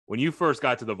when you first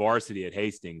got to the varsity at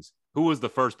Hastings, who was the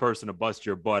first person to bust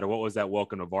your butt, or what was that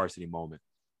welcome to varsity moment?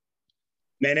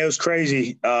 Man, it was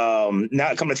crazy.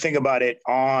 Now come to think about it,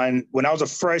 when I was a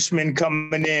freshman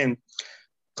coming in,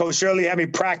 Coach Shirley had me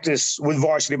practice with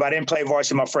varsity, but I didn't play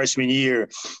varsity my freshman year.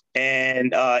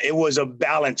 And it was a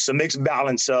mixed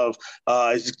balance of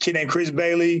a kid named Chris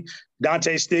Bailey,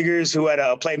 Dante Stiggers, who had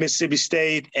played Mississippi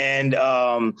State, and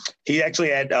he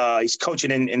actually he's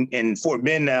coaching in Fort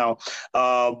Bend now.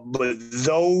 But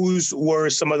those were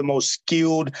some of the most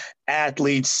skilled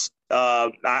athletes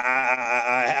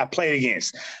I played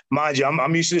against. Mind you,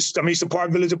 I'm used to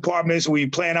Park Village apartments. We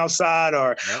playing outside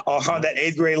or on that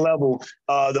 8th grade level.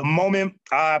 The moment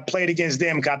I played against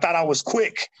them, because I thought I was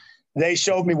quick, they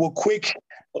showed me we're quick,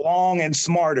 long, and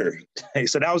smarter.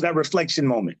 So that was that reflection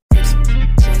moment.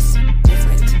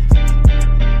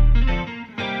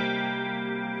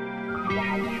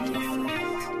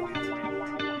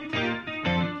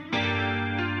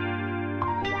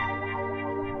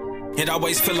 It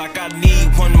always feel like I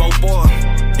need one more boy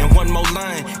and one more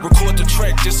line. Record the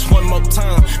track just one more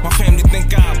time. My family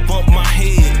think I bumped my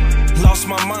head, lost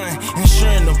my mind,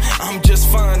 ensuring them I'm just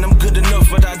fine. I'm good enough,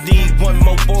 but I need one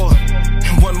more boy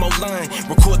and one more line.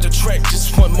 Record the track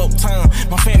just one more time.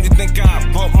 My family think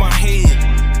I bumped my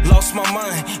head, lost my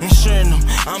mind, ensuring them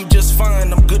I'm just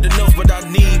fine. I'm good enough, but I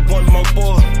need one more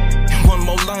boy and one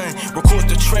more line. Record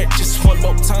the track just one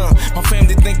more time. My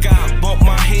family think I bumped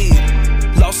my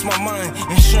head, lost my mind,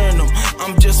 ensuring them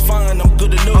I'm just fine, I'm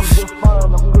good enough.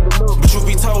 But truth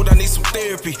be told, I need some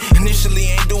therapy. Initially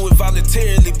ain't do it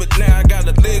voluntarily, but now I got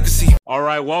a legacy. All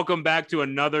right, welcome back to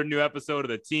another new episode of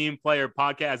the Team Player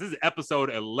Podcast. This is episode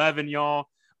 11, y'all.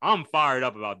 I'm fired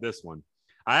up about this one.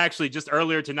 I actually, just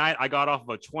earlier tonight, I got off of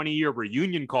a 20-year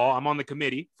reunion call. I'm on the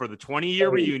committee for the 20-year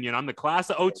reunion. I'm the class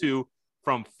of 02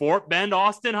 from Fort Bend,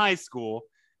 Austin High School.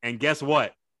 And guess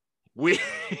what?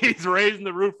 He's raising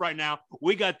the roof right now.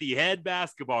 We got the head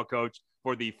basketball coach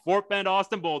for the Fort Bend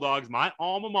Austin Bulldogs, my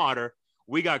alma mater.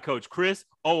 We got Coach Chris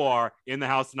Owor in the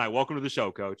house tonight. Welcome to the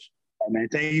show, Coach. Oh, man,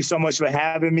 thank you so much for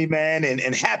having me, man,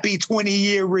 and happy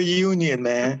 20-year reunion,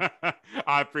 man.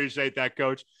 I appreciate that,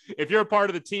 Coach. If you're a part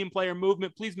of the team player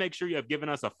movement, please make sure you have given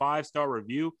us a 5-star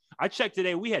review. I checked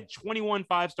today. We had 21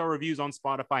 5-star reviews on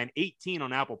Spotify and 18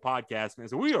 on Apple Podcasts, man.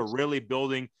 So we are really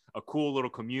building a cool little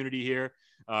community here.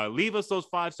 Leave us those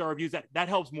 5-star reviews. That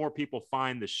helps more people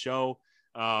find the show.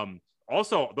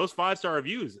 Also, those 5-star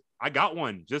reviews, I got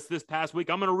one just this past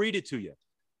week. I'm going to read it to you.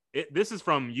 This is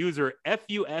from user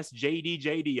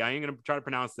FUSJDJD. I ain't going to try to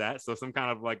pronounce that. So some kind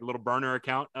of like little burner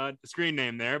account screen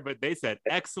name there. But they said,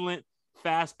 excellent,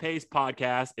 fast-paced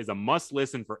podcast is a must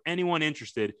listen for anyone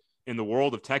interested in the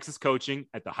world of Texas coaching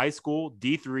at the high school,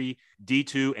 D3,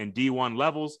 D2, and D1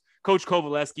 levels. Coach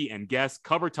Kovaleski and guests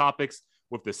cover topics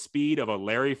with the speed of a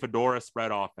Larry Fedora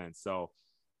spread offense. So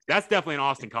that's definitely an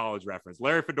Austin College reference.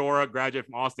 Larry Fedora, graduate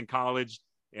from Austin College.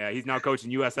 Yeah, he's now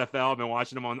coaching USFL. I've been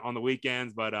watching him on the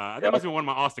weekends, but that must be one of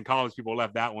my Austin College people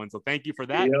left that one. So thank you for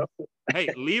that. Yep. Hey,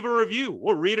 leave a review.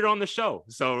 We'll read it on the show.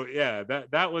 So yeah,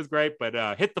 that was great.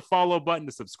 But hit the follow button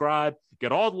to subscribe.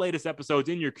 Get all the latest episodes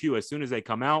in your queue as soon as they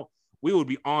come out. We would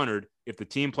be honored if the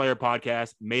Team Player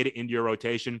Podcast made it into your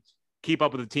rotation. Keep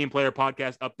up with the Team Player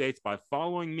Podcast updates by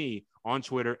following me on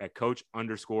Twitter at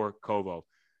Coach_Kovo.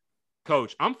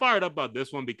 Coach, I'm fired up about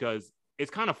this one because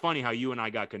it's kind of funny how you and I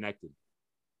got connected.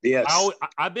 Yes.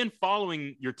 I've been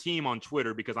following your team on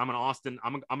Twitter because I'm an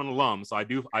alum. So I've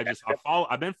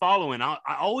been following. I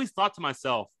always thought to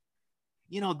myself,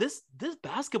 you know, this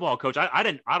basketball coach, I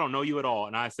don't know you at all.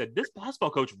 And I said, this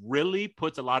basketball coach really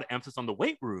puts a lot of emphasis on the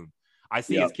weight room. I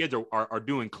see his kids are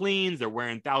doing cleans. They're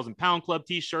wearing 1,000-pound club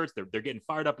t-shirts. They're getting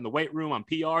fired up in the weight room on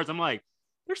PRs. I'm like,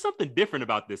 there's something different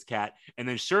about this cat. And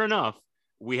then sure enough,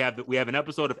 we have an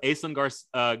episode of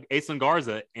Aislinn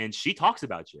Garza, and she talks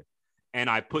about you. And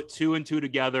I put 2 and 2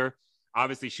 together.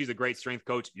 Obviously, she's a great strength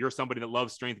coach. You're somebody that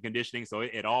loves strength and conditioning. So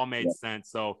it all made sense.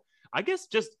 So I guess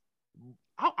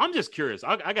I'm just curious.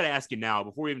 I got to ask you now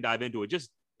before we even dive into it, just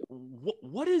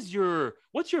what's your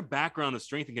background of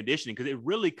strength and conditioning? Because it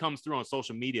really comes through on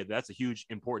social media. That's a huge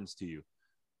importance to you.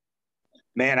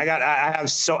 Man, I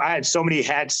had so many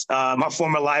hats. My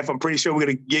former life, I'm pretty sure we're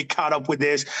gonna get caught up with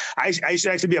this. I used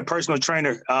to actually be a personal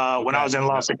trainer when I was in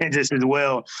Los Angeles as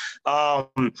well.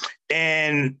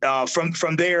 And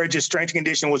from there, just strength and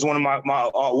conditioning was one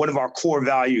of our core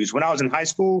values. When I was in high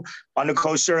school under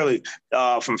Coach Shirley,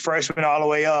 from freshman all the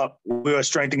way up, we were a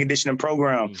strength and conditioning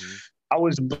program. Mm-hmm. I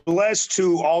was blessed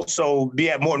to also be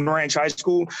at Morton Ranch High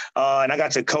School, and I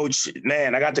got to coach.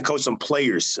 Man, I got to coach some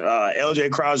players.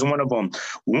 LJ Krause, one of them.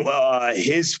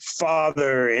 His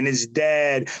father and his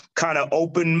dad kind of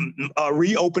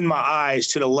reopened my eyes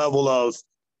to the level of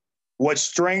what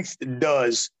strength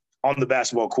does on the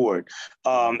basketball court.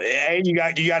 And you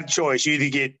got a choice. You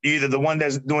either the one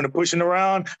that's doing the pushing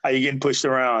around, or you're getting pushed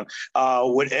around.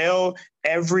 With L,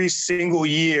 every single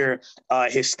year,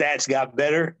 his stats got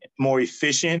better, more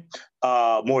efficient,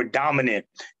 more dominant.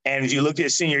 And if you look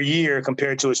at senior year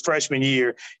compared to his freshman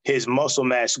year, his muscle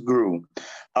mass grew.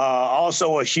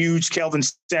 Also a huge Kelvin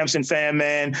Sampson fan,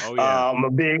 man. Oh, yeah.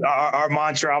 A big, our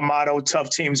mantra, our motto,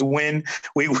 tough teams win.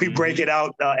 We break it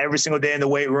out every single day in the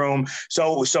weight room.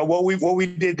 So what we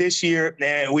did this year,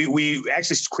 and we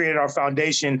actually created our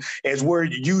foundation, is we're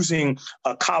using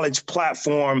a college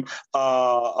platform,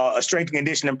 a strength and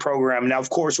conditioning program. Now,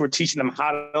 of course, we're teaching them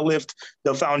how to lift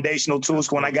the foundational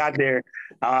tools. When I got there,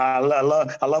 I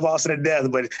love Austin to death,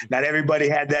 but not everybody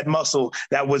had that muscle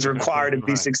that was required to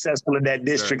be successful in that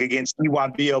district against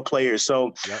EYBL players.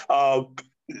 So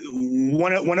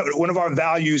one of our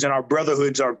values and our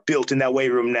brotherhoods are built in that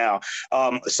weight room now.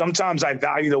 Sometimes I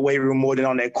value the weight room more than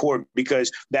on that court because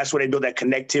that's where they build that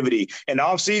connectivity. In the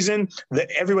offseason,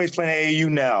 everybody's playing AAU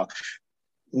now.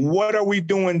 What are we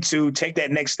doing to take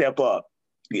that next step up?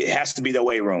 It has to be the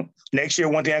weight room. Next year,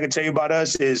 one thing I can tell you about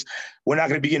us is we're not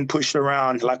going to be getting pushed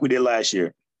around like we did last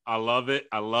year. I love it.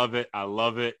 I love it. I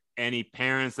love it. Any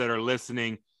parents that are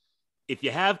listening, if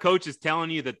you have coaches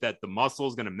telling you that the muscle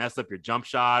is going to mess up your jump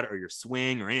shot or your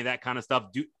swing or any of that kind of stuff,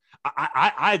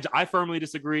 I firmly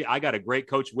disagree. I got a great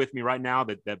coach with me right now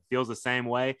that feels the same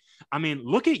way. I mean,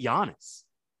 look at Giannis.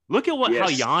 Look at how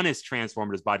Giannis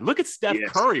transformed his body. Look at Steph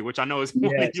Curry, which I know is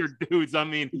one of your dudes. I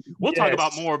mean, we'll talk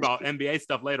about more about NBA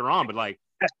stuff later on, but like,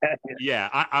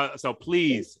 so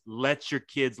please let your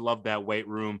kids love that weight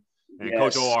room. And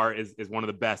Coach Owor is one of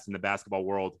the best in the basketball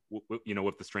world, with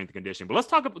the strength and conditioning. But let's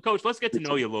talk about, Coach, let's get to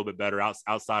know you a little bit better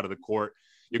outside of the court.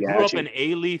 You grew up in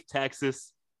A-Leaf,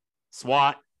 Texas,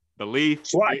 SWAT, the Leaf.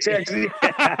 SWAT, Texas.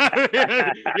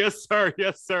 Yes, sir.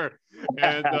 Yes, sir.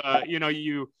 And,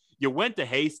 you went to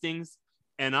Hastings,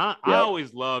 and I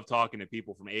always love talking to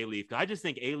people from A-Leaf. I just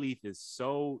think A-Leaf is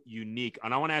so unique.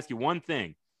 And I want to ask you one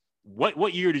thing.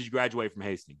 What year did you graduate from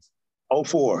Hastings?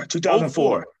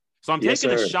 2004. So I'm taking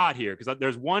a shot here because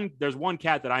there's one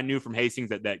cat that I knew from Hastings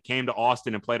that came to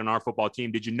Austin and played on our football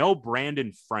team. Did you know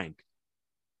Brandon Frank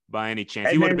by any chance?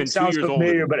 He would have been 2 years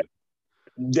older.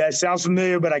 That sounds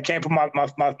familiar, but I can't put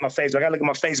my face. I got to look at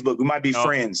my Facebook. We might be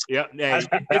friends. Yeah,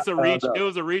 it's a reach. It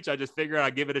was a reach. I just figured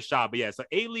I'd give it a shot. But yeah, so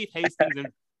A-Leaf Hastings. And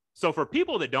so for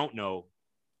people that don't know,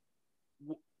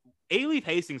 A-Leaf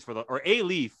Hastings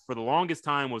A-Leaf for the longest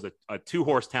time was a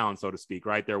two-horse town, so to speak,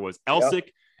 right? There was Elsick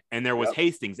and there was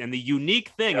Hastings. And the unique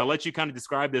thing, I'll let you kind of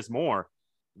describe this more,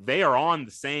 they are on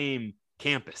the same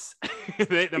campus.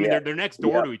 They're next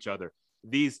door to each other,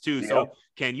 these two. So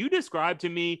can you describe to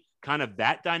me kind of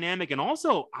that dynamic? And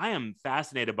also, I am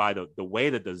fascinated by the way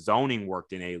that the zoning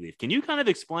worked in A-Leaf. Can you kind of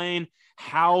explain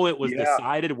how it was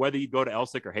decided whether you go to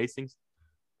Elsick or Hastings?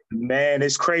 Man,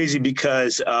 it's crazy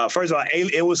because, first of all,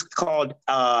 it was called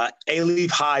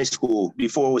A-Leaf High School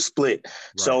before it was split. Right.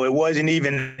 So it wasn't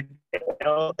even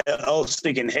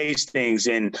Elsick and Hastings,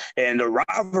 and the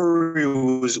rivalry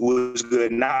was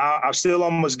good. Now I'm still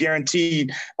almost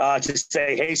guaranteed to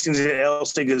say Hastings and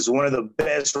Elsick is one of the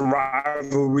best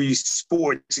rivalry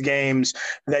sports games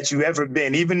that you've ever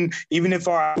been. Even if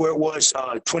where it was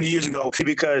 20 years ago,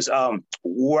 because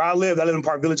where I live in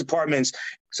Park Village Apartments.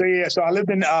 So we lived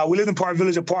in Park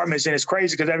Village Apartments, and it's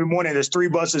crazy because every morning there's 3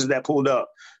 buses that pulled up.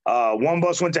 One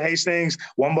bus went to Hastings,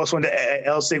 one bus went to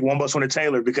Elsick, one bus went to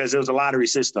Taylor because there was a lottery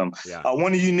system. Yeah.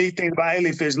 One of the unique things about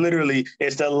A-Leaf is literally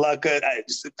it's the luck of.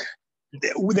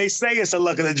 They say it's the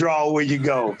luck of the draw where you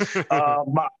go.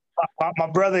 My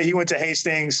brother, he went to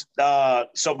Hastings, but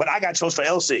I got chose for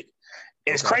Elsick.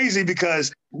 It's crazy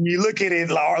because you look at it,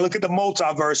 or look at the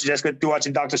multiverse, just through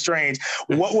watching Doctor Strange.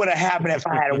 What would have happened if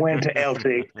I had went to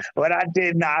Elsick? But I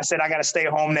did not. I said, I got to stay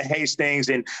home to Hastings.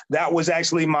 And that was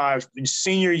actually my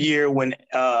senior year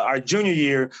our junior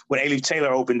year when A-Leaf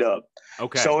Taylor opened up.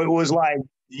 Okay. So it was like,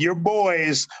 your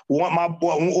boys want my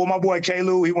boy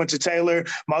Kalu, he went to Taylor.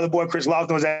 My other boy Chris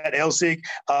Lofton was at Elsick,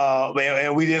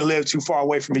 and we didn't live too far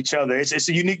away from each other. It's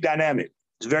a unique dynamic.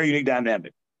 It's a very unique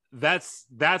dynamic. That's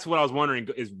what I was wondering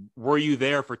is, were you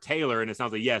there for Taylor? And it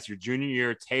sounds like, yes, your junior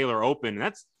year, Taylor opened.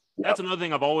 And that's another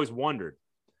thing I've always wondered.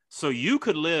 So you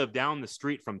could live down the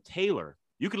street from Taylor.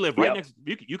 You could live right next.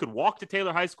 You could walk to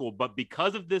Taylor High School, but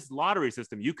because of this lottery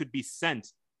system, you could be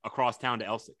sent across town to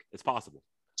Elsick. It's possible.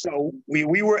 So we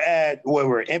were at where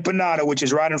we're Empanada, which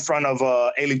is right in front of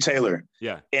Ailey Taylor.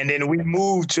 Yeah. And then we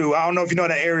moved to, I don't know if you know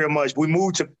that area much. We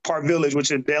moved to Park Village,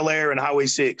 which is Bel Air and Highway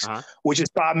 6, which is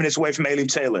 5 minutes away from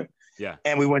Ailey Taylor. Yeah.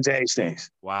 And we went to Hastings.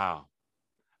 Wow.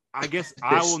 I guess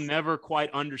I will never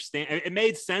quite understand. It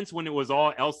made sense when it was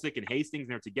all Elsick and Hastings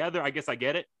and they're together. I guess I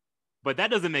get it. But that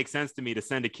doesn't make sense to me to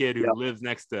send a kid who lives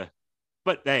next to.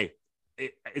 But hey,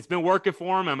 it's been working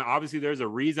for him. I mean, obviously, there's a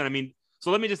reason. I mean,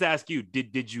 so let me just ask you: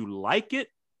 Did you like it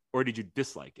or did you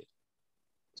dislike it?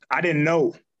 I didn't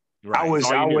know. Right.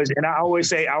 I always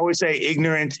say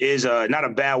ignorant is not a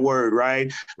bad word,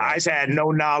 right? I just had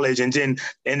no knowledge, and then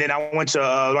I went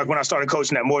to like when I started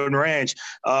coaching at Morton Ranch,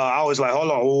 I was like, hold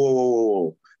on,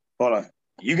 whoa, hold on.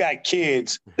 You got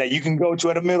kids that you can go to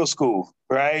at a middle school,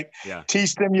 right? Yeah.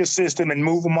 Teach them your system and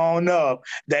move them on up.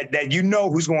 That you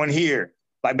know who's going here.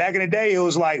 Like back in the day, it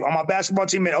was like on my basketball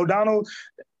team at O'Donnell.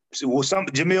 Well,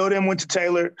 Jamil then went to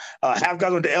Taylor. Half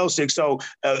guys went to Elsick. So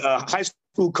high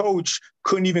school coach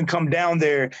couldn't even come down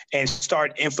there and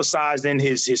start emphasizing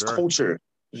his culture.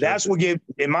 That's what gives,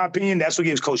 in my opinion, that's what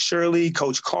gives Coach Shirley,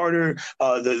 Coach Carter,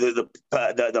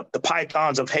 the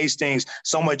Pythons of Hastings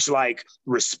so much like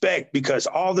respect, because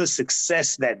all the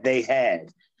success that they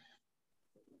had.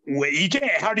 You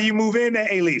can't. How do you move in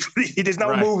that A-Leaf? There's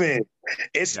no move in.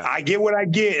 I get what I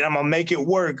get, and I'm gonna make it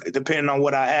work depending on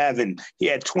what I have. And he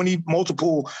had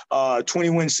multiple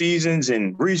 20-win seasons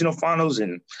and regional finals,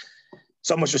 and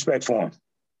so much respect for him.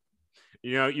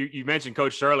 You know, you mentioned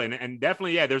Coach Shirley, and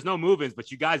definitely, there's no move-ins,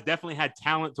 but you guys definitely had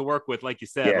talent to work with, like you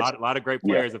said. Yes. A lot of great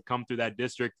players have come through that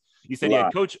district. You said you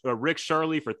had Coach Rick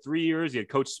Shirley for 3 years. You had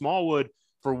Coach Smallwood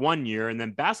for 1 year, and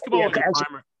then basketball was your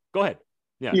primary. Go ahead.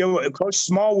 Yeah. Coach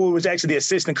Smallwood was actually the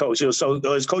assistant coach. So it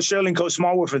was Coach Shirley and Coach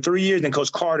Smallwood for 3 years, then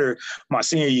Coach Carter my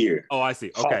senior year. Oh, I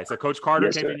see. Okay, so Coach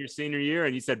Carter came in your senior year,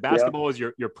 and you said basketball was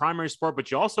your primary sport,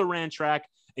 but you also ran track,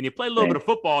 and you played a little bit of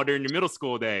football during your middle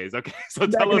school days. Okay, so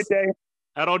tell us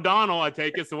at O'Donnell, I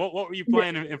take it. So what were you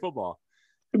playing in football?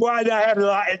 Well, I had a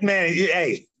lot, man.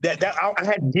 Hey, I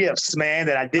had gifts, man,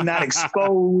 that I did not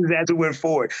expose as we went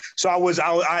forward. So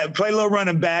I played a little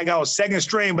running back. I was second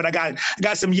string, but I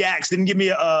got some yaks. Didn't give me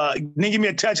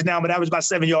a touchdown, but that was about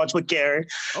 7 yards per carry.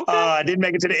 Okay. Didn't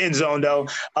make it to the end zone though.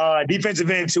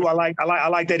 Defensive end too. I like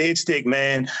that hit stick,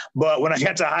 man. But when I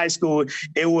got to high school,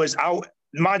 it was out.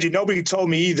 Mind you, nobody told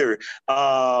me either.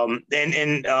 The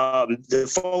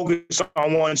focus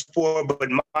on one sport, but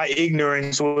my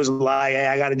ignorance was like, hey,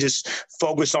 I got to just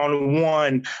focus on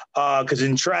one. Because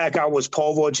in track, I was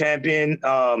pole vault champion.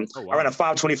 I ran a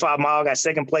 525 mile, got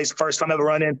second place, first time ever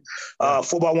running.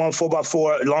 4x1,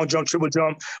 4x4, long jump, triple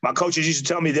jump. My coaches used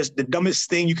to tell me this: the dumbest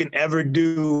thing you can ever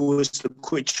do is to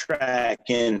quit track.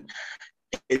 And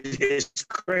it's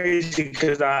crazy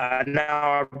because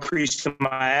I preach to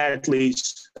my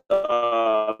athletes.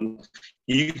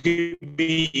 You could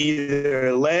be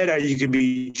either led or you could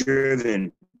be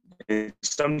driven. And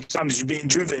sometimes being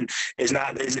driven is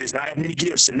not many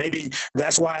gifts, and maybe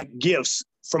that's why gifts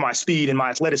for my speed and my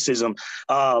athleticism.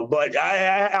 But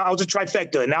I was a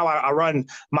trifecta. Now I run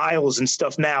miles and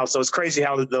stuff now, so it's crazy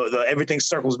how the everything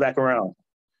circles back around.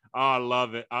 Oh, I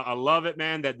love it. I love it,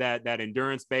 man. That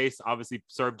endurance base obviously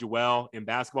served you well in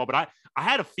basketball. But I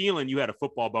had a feeling you had a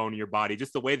football bone in your body,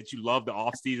 just the way that you love the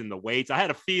offseason, the weights. I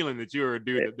had a feeling that you were a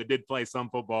dude that did play some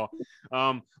football.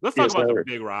 Let's talk about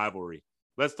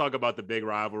the big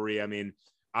rivalry. I mean,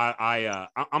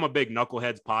 I'm a big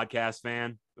Knuckleheads podcast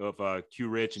fan of Q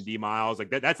Rich and D Miles. Like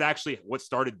that's actually what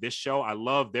started this show. I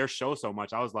love their show so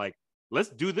much. I was like, let's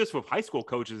do this with high school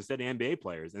coaches instead of NBA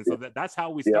players. And so that's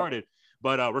how we started.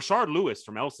 But Rashard Lewis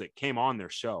from Elsick came on their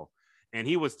show, and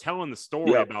he was telling the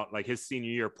story about like his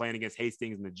senior year playing against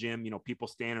Hastings in the gym, people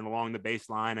standing along the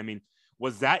baseline. I mean,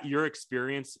 was that your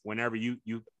experience whenever you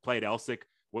played Elsick?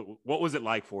 What was it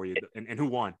like for you, and who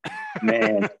won?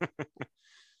 Man,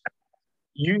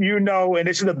 and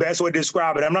this is the best way to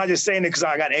describe it. I'm not just saying it because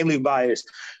I got A-Leaf bias.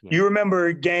 Yeah. You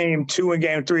remember game 2 and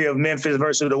game 3 of Memphis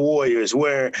versus the Warriors,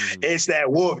 where it's that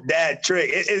whoop, that trick.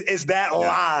 It's that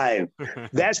live.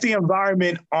 That's the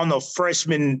environment on the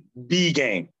freshman B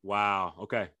game. Wow.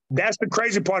 Okay. That's the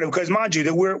crazy part of it, because mind you,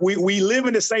 that we live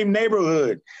in the same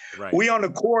neighborhood. Right. We on the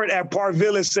court at Park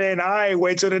Village saying, all right,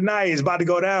 wait till the night, it's about to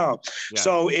go down. Yeah.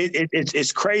 So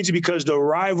it's crazy because the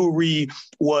rivalry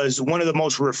was one of the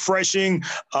most refreshing,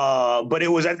 but it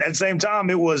was at the same time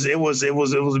it was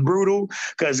brutal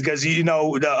because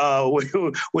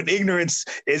when ignorance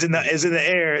is in the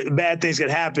air, bad things can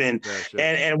happen. Yeah, sure.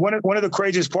 And one of the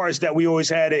craziest parts that we always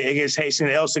had against Hastings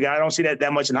and Elsick, I don't see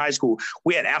that much in high school.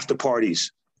 We had after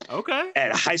parties. Okay.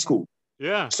 At high school.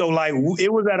 Yeah. So like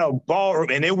it was at a ballroom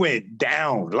and it went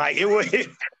down. Like it was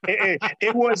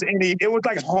It was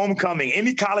like homecoming,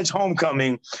 any college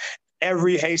homecoming,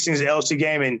 every Hastings LC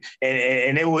game,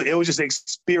 and it was just an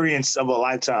experience of a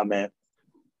lifetime, man.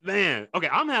 Man, okay,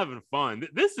 I'm having fun.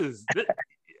 This is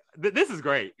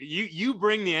great. You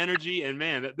bring the energy, and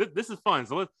man, this is fun.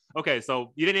 So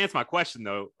so you didn't answer my question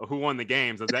though. Who won the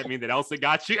games? Does that mean that Elsa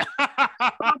got you?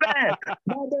 My bad.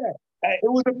 It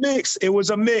was a mix.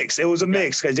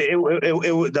 Because it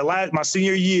was my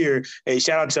senior year. Hey,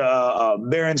 shout out to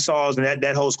Baron Sauls and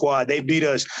that whole squad. They beat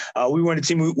us. We were in the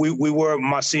team. We were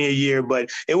my senior year,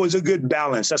 but it was a good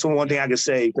balance. That's one thing I could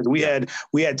say, because we had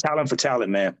talent for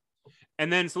talent, man.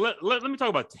 And then so let me talk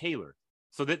about Taylor.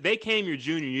 So that they came your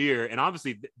junior year, and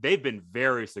obviously they've been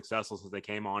very successful since they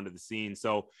came onto the scene.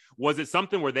 So was it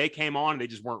something where they came on and they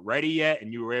just weren't ready yet,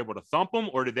 and you were able to thump them,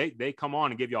 or did they come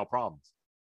on and give y'all problems?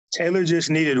 Taylor just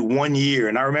needed 1 year,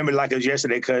 and I remember like it was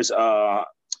yesterday, because so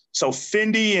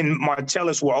Fendi and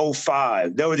Martellus were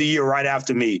 05. They were the year right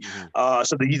after me. Mm-hmm.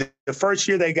 So the first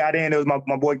year they got in, it was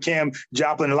my boy Cam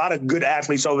Joplin, a lot of good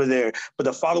athletes over there. But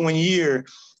the following year,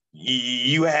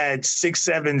 you had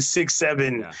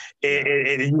 6'7",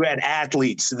 and you had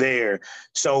athletes there.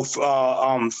 So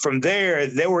from there,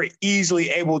 they were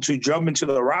easily able to jump into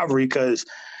the rivalry because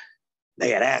they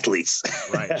had athletes.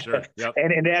 Right, sure. Yep.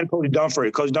 and they had Coach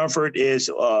Dunford. Coach Dunford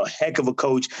is a heck of a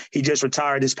coach. He just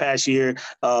retired this past year.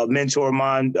 Mentor of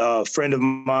mine, friend of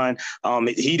mine.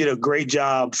 He did a great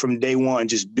job from day one,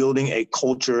 just building a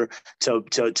culture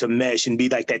to mesh and be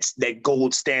like that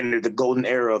gold standard, the golden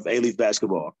era of A-Leaf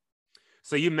basketball.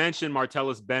 So you mentioned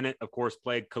Martellus Bennett, of course,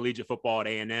 played collegiate football at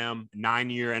A&M,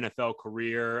 9-year NFL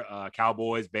career,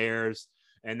 Cowboys, Bears.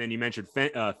 And then you mentioned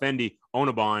Fendi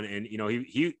Onabon. And,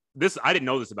 I didn't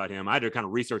know this about him. I had to kind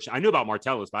of research. I knew about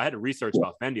Martellus, but I had to research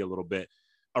about Fendi a little bit.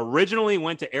 Originally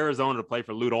went to Arizona to play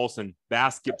for Lute Olson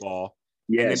basketball.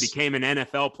 Yes. And then became an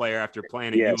NFL player after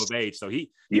playing at U of H. So he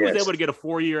was able to get a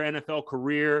 4-year NFL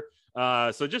career.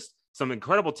 So just some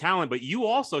incredible talent. But you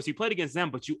also, so you played against them,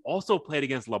 but you also played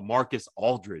against LaMarcus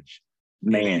Aldridge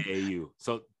in AAU.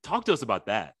 So talk to us about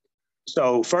that.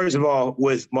 So first of all,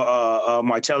 with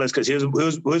Martellus, because he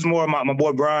was more my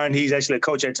boy Brian. He's actually a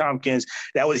coach at Tompkins.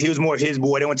 He was more his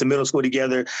boy. They went to middle school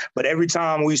together. But every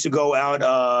time we used to go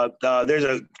out, there's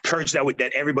a church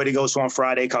that everybody goes to on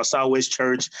Friday called Southwest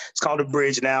Church. It's called the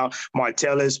Bridge now.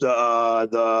 Martellus,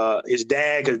 his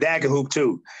dad, because dad can hoop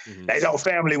too. Mm-hmm. His whole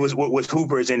family was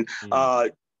hoopers, and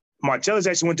Martellus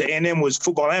actually went to A&M, was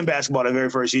football and basketball the very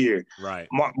first year. Right.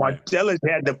 Martellus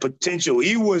had the potential.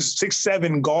 He was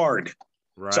 6'7" guard.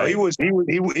 Right. So he was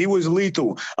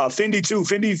lethal. Fendi too.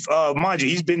 Fendi, mind you,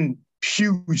 he's been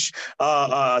huge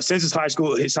since his high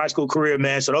school career,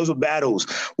 man. So those were battles.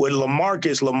 With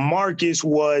LaMarcus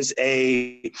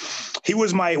he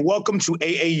was my welcome to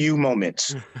AAU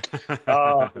moment.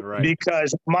 Right.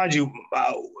 Because mind you,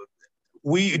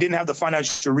 we didn't have the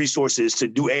financial resources to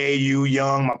do AAU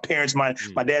young. My parents, my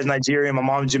dad's Nigerian, my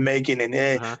mom's Jamaican, and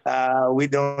we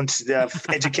don't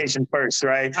education first,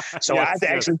 right? So I had to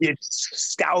actually get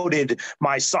scouted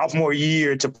my sophomore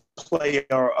year to play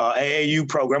our AAU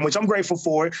program, which I'm grateful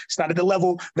for. It's not at the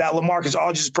level that LaMarcus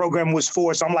Aldridge's program was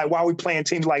for. So I'm like, why are we playing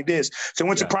teams like this? So I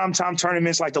went to primetime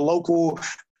tournaments like the low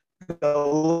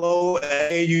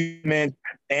AAU men,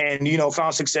 and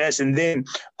found success. And then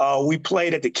we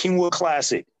played at the Kingwood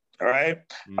Classic. All right.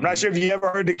 Mm-hmm. I'm not sure if you ever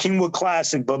heard the Kingwood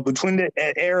Classic, but between the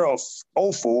era of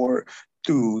 04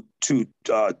 to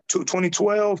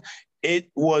 2012,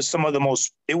 it was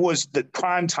the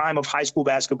prime time of high school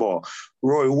basketball.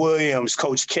 Roy Williams,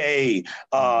 Coach K,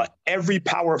 every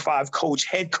Power 5 coach,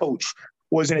 head coach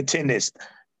was in attendance.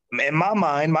 In my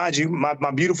mind, mind you,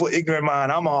 my beautiful ignorant mind,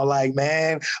 I'm all like,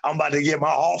 man, I'm about to get my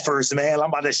offers, man. I'm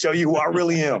about to show you who I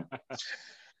really am.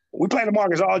 We played the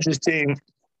LaMarcus Aldridge team.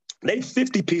 They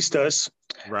 50-pieced us.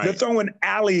 Right. They're throwing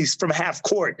alleys from half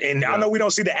court. And I know we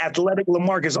don't see the athletic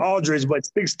LaMarcus Aldridge, but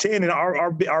 6'10", and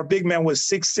our big man was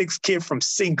 6'6" kid from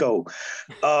Cinco.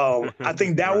 I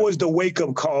think that was the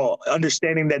wake-up call,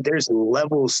 understanding that there's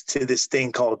levels to this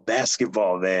thing called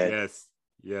basketball, man.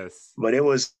 Yes. But it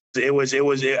was I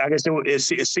guess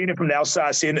seeing it from the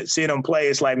outside, seeing them play.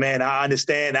 It's like, man, I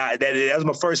understand that was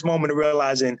my first moment of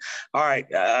realizing, all right,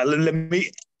 let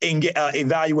me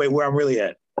evaluate where I'm really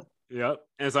at. Yep.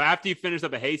 And so after you finished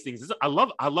up at Hastings, I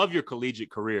love your collegiate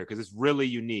career because it's really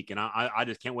unique, and I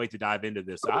just can't wait to dive into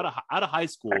this. So out of high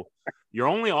school, your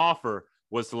only offer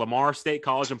was to Lamar State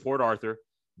College in Port Arthur,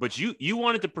 but you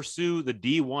wanted to pursue the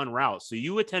D1 route, so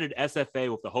you attended SFA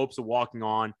with the hopes of walking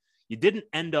on. You didn't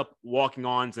end up walking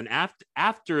on, and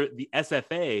after the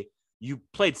SFA, you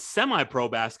played semi-pro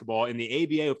basketball in the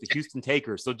ABA with the Houston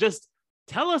Takers. So just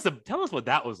tell us what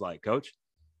that was like, Coach.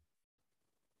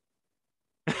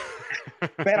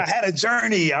 Man, I had a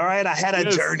journey. All right. I had a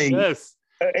journey. Yes.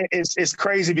 It's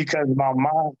crazy because my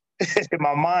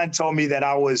mind told me that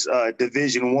I was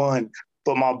Division I,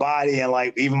 but my body and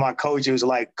like even my coach, it was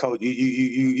like, Coach,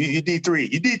 you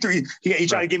D3, you D3. He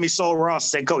tried to give me Soul Ross and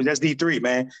said, Coach, that's D3,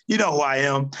 man. You know who I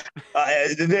am.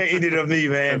 They're eating of me,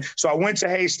 man. So I went to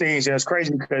Hastings, and it's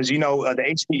crazy because the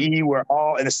HPE were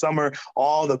all in the summer,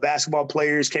 all the basketball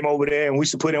players came over there, and we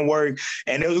used to put in work.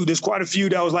 And there's quite a few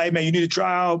that was like, man, you need to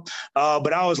try out.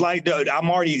 But I was like,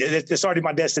 it's already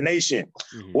my destination.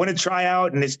 Mm-hmm. Want to try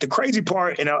out, and it's the crazy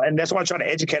part, and that's why I try to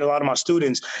educate a lot of my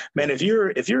students, man. If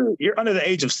you're under the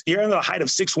height of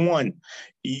 6'1",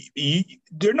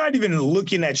 they're not even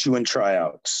looking at you in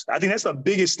tryouts. I think that's the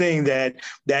biggest thing that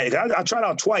I tried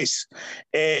out twice,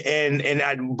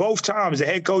 and both times the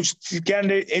head coach got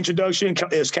an introduction.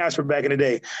 It was Casper back in the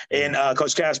day, and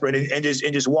Coach Casper, and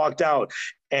just walked out.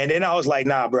 And then I was like,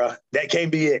 nah, bro, that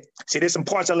can't be it. See, there's some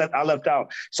parts I left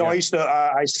out. So I used to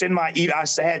I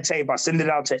had tape. I send it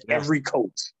out to every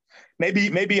coach.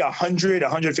 Maybe 100,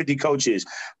 150 coaches.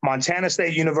 Montana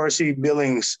State University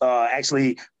Billings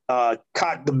actually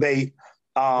caught the bait.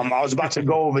 I was about to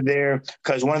go over there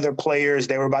because one of their players,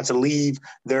 they were about to leave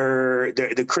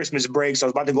the Christmas break. So I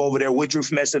was about to go over there, withdrew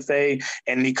from SFA,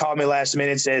 and he called me last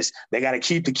minute and says, they got to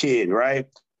keep the kid, right?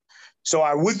 So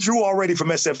I withdrew already from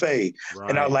SFA. Right.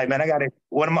 And I was like, man,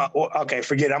 okay,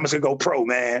 forget it. I'm just going to go pro,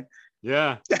 man.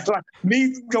 Yeah. Like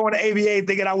me going to ABA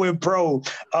thinking I went pro.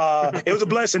 It was a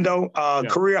blessing though.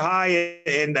 Career high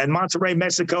in Monterrey,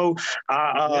 Mexico.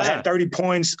 Had 30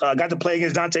 points. Got to play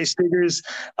against Dante Stiggers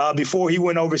before he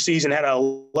went overseas and had an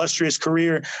illustrious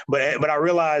career. But I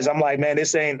realized I'm like, man,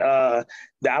 this ain't.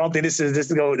 I don't think this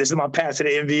is my path to the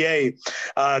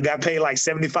NBA. Got paid like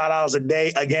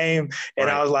 $75 a game, and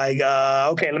I was like,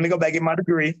 okay, let me go back and get my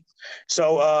degree.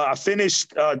 So I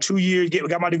finished 2 years,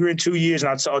 got my degree in 2 years,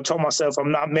 and I told myself,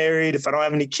 I'm not married. If I don't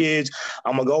have any kids,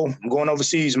 I'm going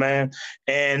overseas, man.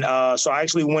 And so I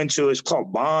actually went to, it's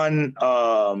called Bonn,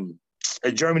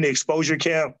 Germany exposure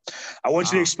camp. I went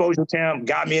to the exposure camp,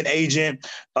 got me an agent,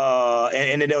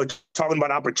 and then they were talking about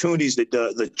opportunities that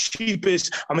the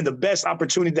cheapest, the best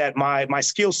opportunity that my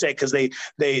skill set, because they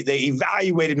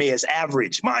evaluated me as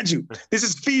average. Mind you, this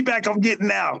is feedback I'm getting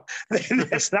now.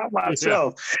 That's not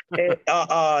myself. Yeah.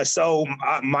 And, so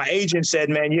my agent said,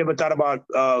 man, you ever thought about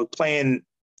playing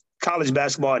college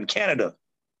basketball in Canada?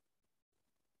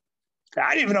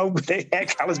 I didn't even know they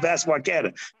had college basketball in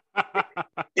Canada.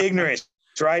 Ignorance,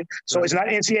 right? So it's not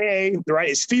NCAA, right?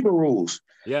 It's FIBA rules.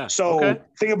 Yeah. So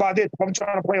think about this. I'm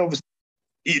trying to play over.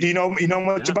 Do you know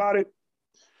much about it?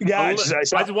 Yeah. I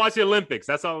just watch the Olympics.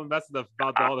 That's all. That's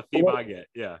about all the FIBA I get.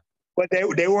 Yeah. But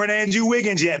they weren't Andrew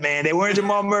Wiggins yet, man. They weren't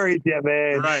Jamal Murray yet,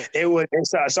 man. Right.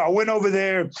 So I went over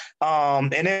there,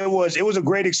 and it was a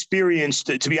great experience.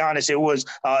 To be honest, it was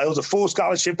a full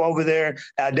scholarship over there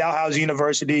at Dalhousie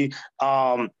University.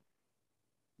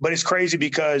 But it's crazy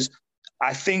because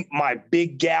I think my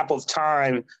big gap of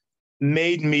time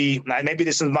made me, maybe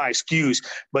this is my excuse,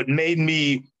 but made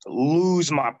me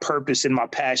lose my purpose and my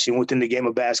passion within the game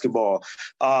of basketball.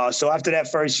 So after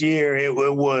that first year, it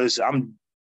was, I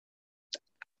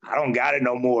don't got it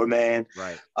no more, man.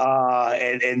 Right.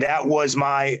 And that was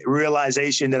my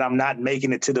realization that I'm not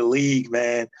making it to the league,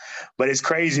 man. But it's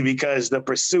crazy because the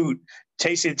pursuit,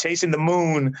 chasing the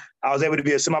moon, I was able to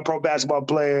be a semi-pro basketball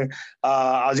player.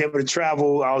 I was able to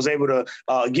travel. I was able to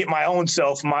get my own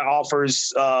self, my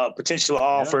offers, potential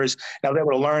offers. And I was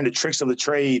able to learn the tricks of the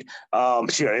trade. I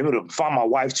was able to find my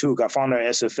wife too. I found her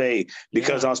at SFA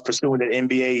because I was pursuing that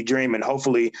NBA dream. And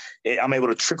hopefully I'm able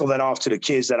to trickle that off to the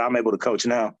kids that I'm able to coach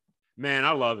now. Man,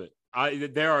 I love it.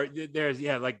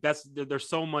 There's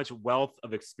so much wealth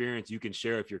of experience you can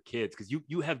share with your kids because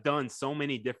you have done so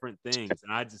many different things,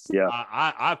 and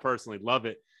I personally love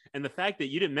it. And the fact that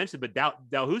you didn't mention, but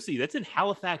Dalhousie, that's in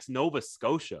Halifax, Nova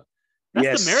Scotia.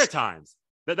 That's the Maritimes.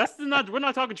 We're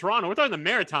not talking Toronto. We're talking the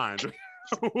Maritimes.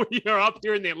 You're up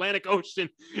here in the Atlantic Ocean,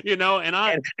 and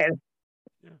how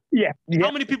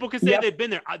many people can say they've been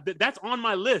there? That's on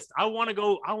my list. I want to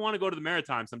go to the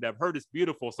Maritimes someday. I've heard it's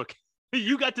beautiful. So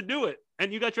you got to do it,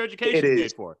 and you got your education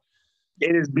paid for.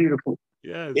 It is beautiful.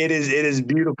 Yes. It is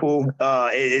beautiful.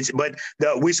 We used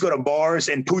to go to bars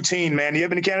in Poutine, man. You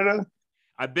ever been to Canada?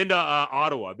 I've been to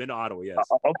Ottawa. Yes.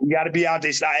 You got to be out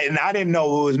there. And I didn't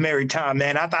know it was maritime,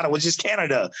 man. I thought it was just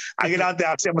Canada. I get out there.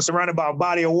 I'm surrounded by a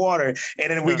body of water. And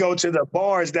then we go to the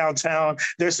bars downtown.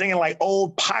 They're singing like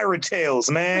old pirate tales,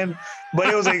 man. But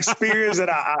it was an experience that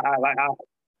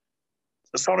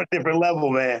it's on a different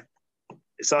level, man.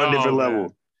 It's on a different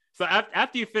level. So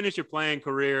after you finish your playing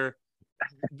career,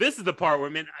 this is the part where,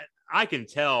 man, I can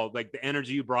tell like the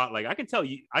energy you brought. Like I can tell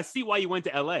you, I see why you went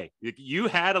to LA. You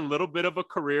had a little bit of a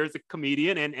career as a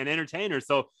comedian and entertainer.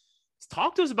 So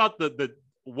talk to us about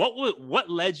what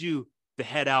led you to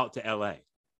head out to LA.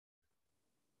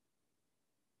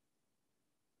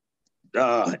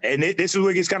 This is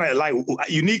where it gets kind of like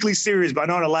uniquely serious, but I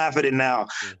know how to laugh at it now.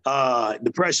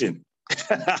 Depression.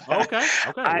 Okay.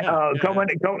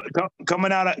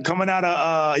 Coming out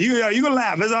of you gonna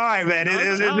laugh. It's all right, man.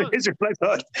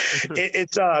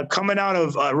 It's coming out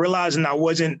of realizing I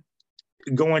wasn't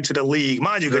going to the league,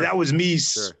 mind you, because that was me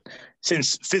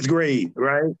since 5th grade,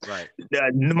 right? Right.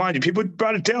 Mind you, people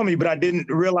try to tell me, but I didn't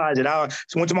realize it. I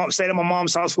went to stayed at my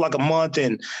mom's house for like a month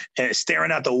and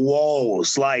staring at the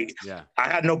walls, like I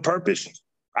had no purpose.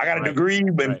 I got a degree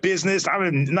in business.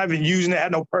 I'm not even using it. I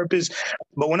had no purpose.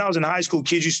 But when I was in high school,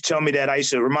 kids used to tell me that. I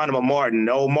used to remind them of Martin.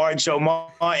 Oh, Martin, show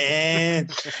Martin.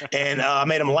 And I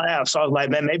made them laugh. So I was like,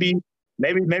 man, maybe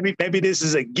this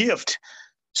is a gift.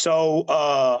 So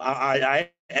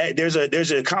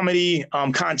there's a comedy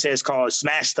contest called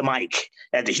Smash the Mic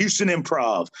at the Houston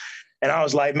Improv. And I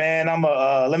was like, man,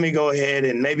 let me go ahead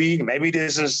and maybe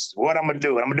this is what I'm gonna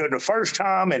do. I'm gonna do it the first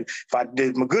time, and if I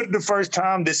did good the first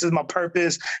time, this is my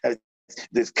purpose.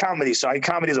 This comedy. So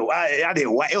comedy is it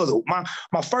was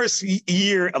my first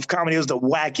year of comedy was the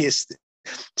wackest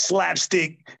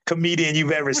slapstick comedian you've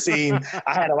ever seen.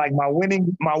 I had my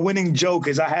winning joke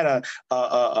is I had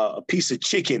a piece of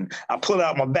chicken. I pull it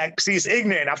out my back. See, it's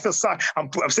ignorant. I feel sorry. I'm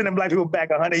sending black people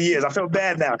back 100 years. I feel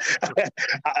bad now.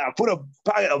 I put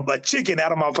a chicken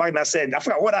out of my pocket and I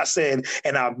forgot what I said,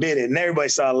 and I bid it, and everybody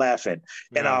started laughing.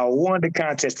 And I won the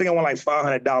contest. I think I won like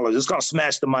 $500. It's called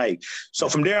Smash the Mic. So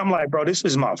from there, I'm like, bro, this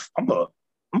is I'm a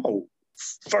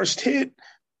first hit.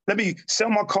 Let me sell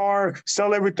my car,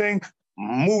 sell everything.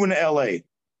 Moving to LA.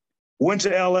 Went to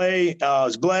LA. I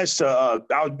was blessed. I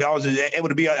was able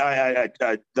to be at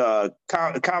the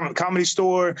comedy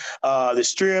store, the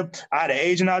Strip. I had an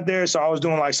agent out there, so I was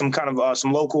doing like some kind of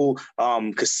some local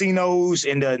casinos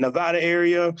in the Nevada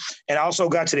area, and I also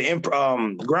got to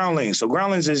the Groundlings. So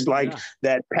Groundlings is like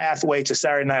that pathway to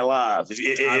Saturday Night Live.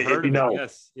 I've heard of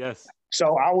it. Yes.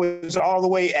 So I was all the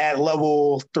way at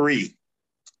level 3.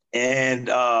 And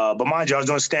but mind you, I was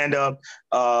doing stand-up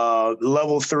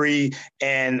level 3.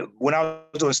 And when I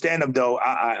was doing stand-up though,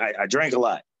 I drank a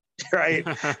lot. Right?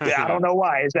 I don't know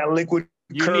why. It's that liquid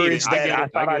courage that I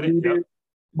thought I needed. Yep.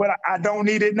 But I don't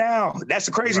need it now. That's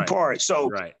the crazy part.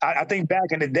 So I think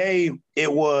back in the day,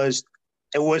 it was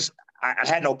I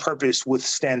had no purpose with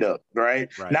stand-up, right?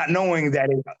 Not knowing that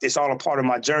it's all a part of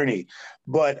my journey.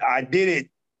 But I did it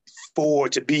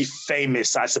to be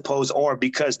famous, I suppose, or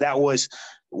because that was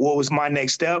what was my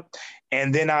next step.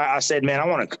 And then I said, man, I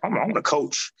want to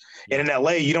coach. And in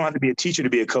LA, you don't have to be a teacher to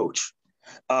be a coach.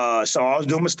 So I was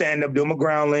doing my stand-up, doing my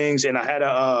Groundlings, and I had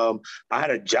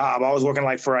a job. I was working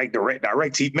for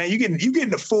direct TV. Man, you getting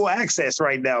the full access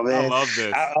right now, man. I love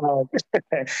this.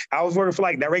 I was working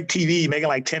for direct TV, making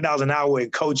 $10 an hour in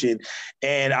coaching,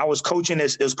 and I was coaching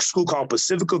this school called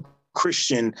Pacifica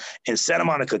Christian in Santa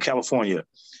Monica, California.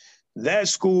 That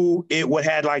school, it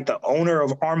had the owner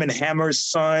of Arm & Hammer's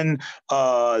son,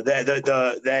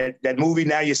 that movie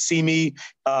Now You See Me,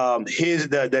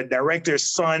 the director's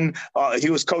son, he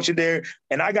was coaching there,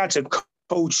 and I got to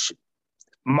coach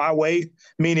my way,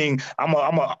 meaning I'm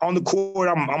on the court,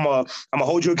 I'm a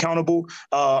hold you accountable,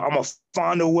 I'm a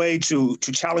find a way to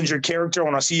challenge your character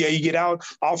when I see how you get out.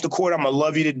 Off the court, I'm gonna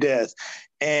love you to death.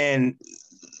 And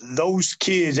those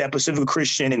kids at Pacific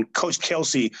Christian and Coach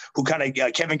Kelsey, who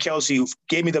Kevin Kelsey, who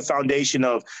gave me the foundation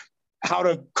of how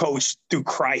to coach through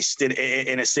Christ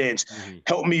in a sense,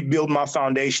 helped me build my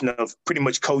foundation of pretty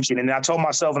much coaching. And I told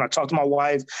myself, and I talked to my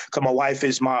wife, because my wife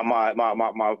is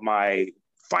my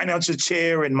financial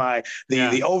chair and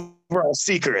the overall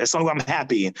seeker. That's the only way I'm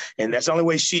happy. And that's the only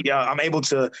way I'm able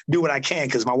to do what I can,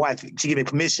 because my wife, she gave me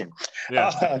permission.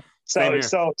 So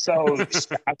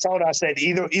I told her, I said,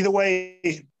 either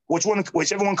way,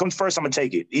 whichever one comes first, I'm gonna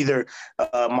take it. Either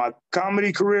my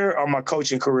comedy career or my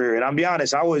coaching career. And I'll be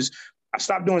honest, I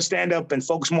stopped doing stand-up and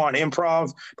focused more on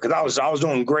improv because I was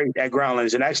doing great at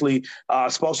Groundlings, and actually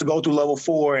supposed to go through level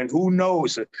 4, and who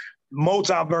knows,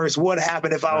 multiverse, what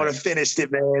happened if I would have finished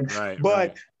it, man.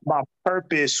 But my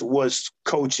purpose was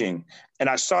coaching. And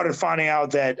I started finding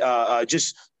out that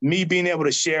just me being able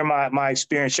to share my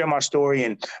experience, share my story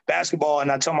in basketball.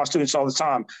 And I tell my students all the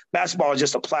time, basketball is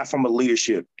just a platform of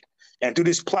leadership. And through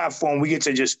this platform, we get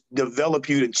to just develop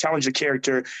you and challenge your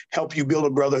character, help you build a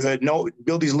brotherhood,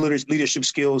 build these leadership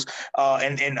skills.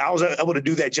 And I was able to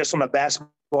do that just on the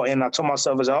basketball end. I told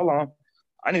myself, hold on,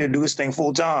 I need to do this thing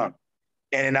full time.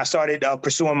 And then I started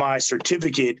pursuing my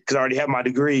certificate because I already had my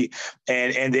degree,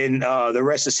 and then the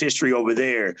rest is history over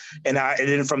there. And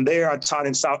then from there I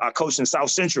coached in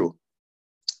South Central.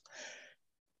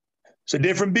 It's a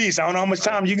different beast. I don't know how much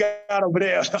time you got over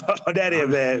there. That is,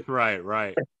 man.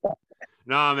 Right.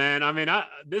 No, man. I mean,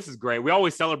 this is great. We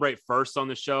always celebrate first on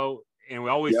the show, and I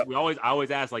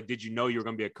always ask, like, did you know you were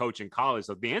going to be a coach in college?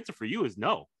 So the answer for you is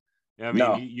no. I mean,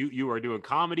 no. You are doing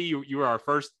comedy. You were our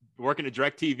first working at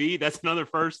DirecTV. That's another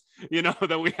first,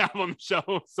 that we have on the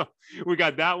show. So we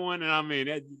got that one. And I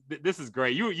mean, this is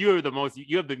great. You have the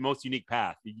most unique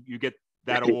path. You get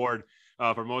that award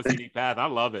for most unique path. I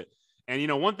love it.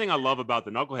 And, one thing I love about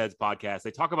the Knuckleheads podcast,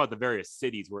 they talk about the various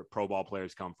cities where pro ball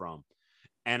players come from.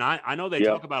 And I know they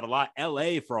talk about a lot.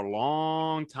 LA for a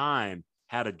long time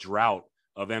had a drought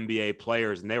of NBA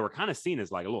players, and they were kind of seen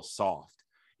as like a little soft.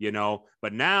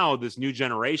 But now this new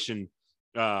generation,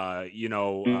 I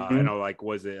know, like,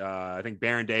 was it, I think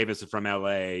Baron Davis is from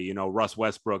LA, Russ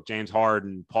Westbrook, James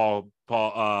Harden, Paul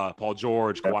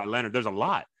George, Kawhi Leonard. There's a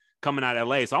lot coming out of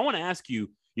LA. So I want to ask you,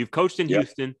 you've coached in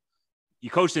Houston, you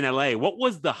coached in LA. What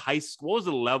was the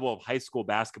level of high school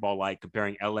basketball like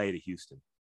comparing LA to Houston?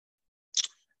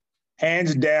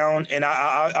 Hands down. And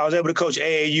I was able to coach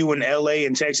AAU in LA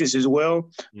and Texas as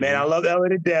well. Man, I love LA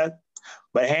to death.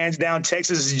 But hands down,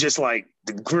 Texas is just like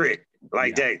the grit,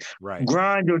 that. Right.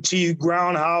 Grind your teeth,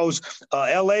 groundhouse,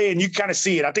 LA, and you kind of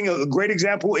see it. I think a great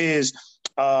example is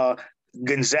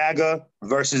Gonzaga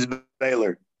versus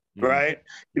Baylor, right?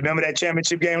 You remember that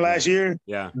championship game last year?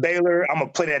 Yeah. Baylor, I'm going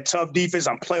to play that tough defense.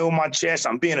 I'm playing with my chest.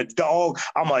 I'm being a dog.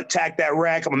 I'm going to attack that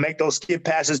rack. I'm going to make those skip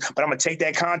passes, but I'm going to take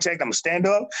that contact. I'm going to stand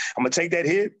up. I'm going to take that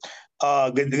hit.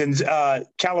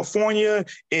 California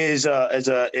is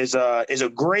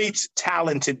a great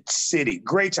talented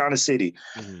city,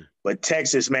 but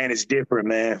Texas, man, is different,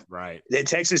 man. Right.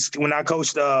 Texas, when I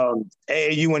coached AAU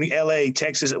in LA,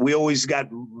 Texas, we always got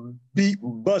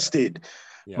busted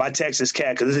by Texas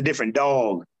Cat because it's a different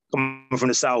dog coming from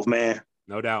the South, man.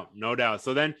 No doubt.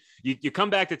 So then you come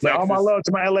back to Texas. Man, all my love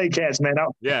to my LA Cats, man.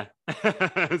 Yeah.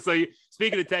 So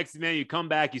speaking of Texas, man, you come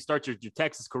back, you start your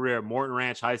Texas career at Morton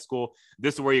Ranch High School.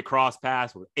 This is where you cross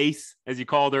paths with Ace, as you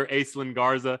called her, Aislinn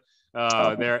Garza,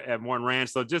 there at Morton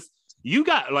Ranch. So just, you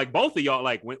got, like, both of y'all,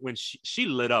 like, when she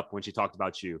lit up when she talked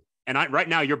about you. And right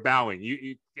now you're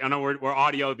bowing. I know we're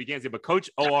audio, you can't see, but Coach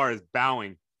Owor is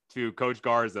bowing to Coach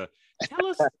Garza. Tell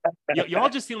us, y'all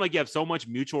just seem like you have so much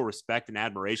mutual respect and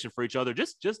admiration for each other.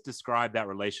 Just describe that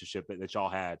relationship that y'all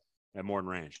had at Morton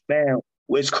Ranch. Man,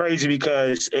 it's crazy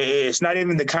because it's not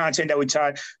even the content that we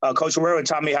taught. Coach Owor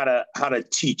taught me how to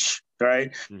teach.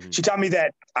 Right? Mm-hmm. She taught me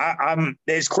that I'm.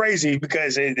 It's crazy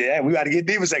because we got to get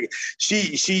deep a second.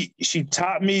 She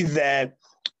taught me that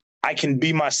I can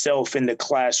be myself in the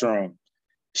classroom.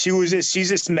 She's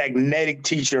this magnetic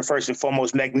teacher, first and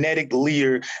foremost, magnetic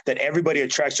leader that everybody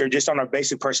attracts her just on her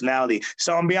basic personality.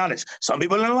 So I'm be honest, some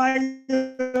people didn't like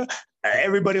her.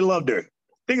 Everybody loved her.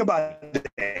 Think about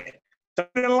that. Some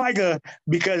didn't like her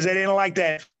because they didn't like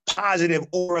that positive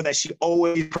aura that she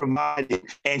always provided.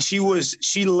 And she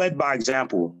led by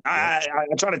example. I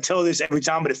try to tell this every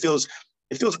time, but it feels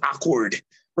awkward.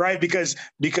 Right, because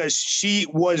she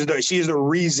is the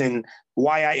reason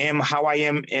why I am how I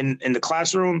am in the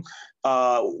classroom,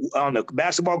 on the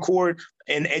basketball court,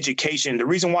 in education. The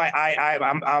reason why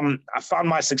I found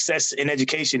my success in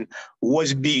education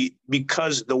was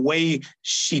because the way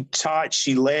she taught,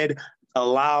 she led,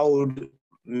 allowed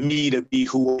me to be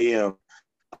who I am.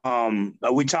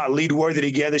 We taught lead worthy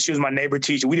together. She was my neighbor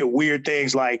teacher. We did weird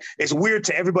things. Like, it's weird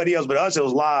to everybody else, but us, it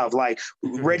was live. Like,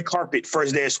 red carpet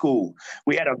first day of school.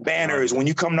 We had banners. When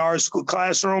you come to our school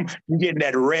classroom, you get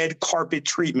that red carpet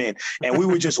treatment. And we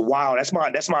were just, wow, that's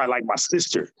my like my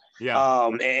sister. Yeah.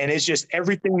 And it's just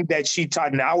everything that she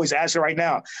taught. And I always ask her right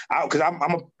now, because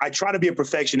I try to be a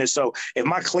perfectionist. So if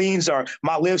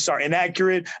my lifts are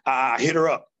inaccurate, I hit her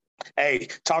up. Hey,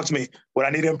 talk to me. What I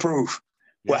need to improve.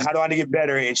 Well, how do I need to get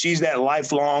better? And she's that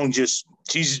lifelong,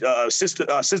 she's a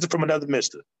sister from another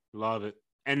mister. Love it.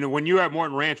 And when you were at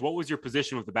Morton Ranch, what was your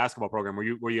position with the basketball program?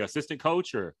 Were you assistant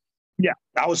coach or? Yeah,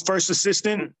 I was first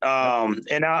assistant. And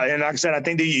like I said, I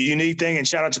think the unique thing, and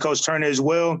shout out to Coach Turner as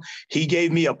well, he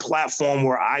gave me a platform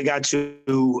where I got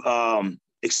to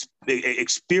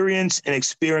experience and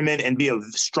experiment and be a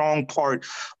strong part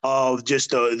of just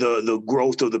the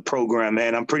growth of the program,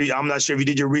 man. I'm not sure if you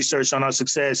did your research on our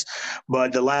success,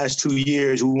 but the last 2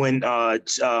 years we went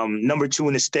number 2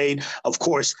 in the state. Of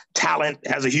course, talent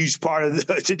has a huge part of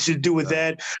to do with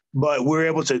that, but we're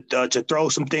able to throw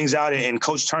some things out, and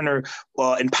Coach Turner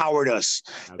empowered us.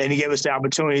 Absolutely. And he gave us the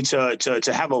opportunity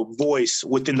to have a voice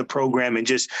within the program and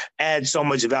just add so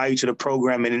much value to the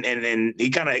program. And he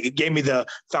kind of gave me the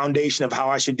foundation of how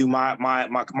I should do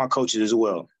my coaches as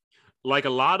well. Like a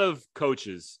lot of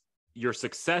coaches, your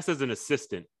success as an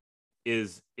assistant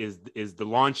is the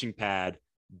launching pad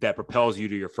that propels you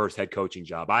to your first head coaching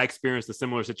job. I experienced a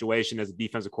similar situation as a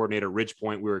defensive coordinator at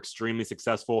Ridgepoint. We were extremely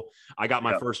successful. I got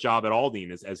my first job at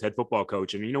Aldine as head football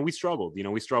coach. And, we struggled,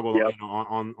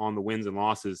 on the wins and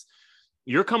losses.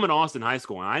 You're coming to Austin High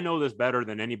School, and I know this better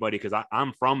than anybody because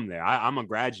I'm from there. I'm a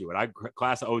graduate.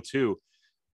 Class of 2002.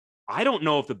 I don't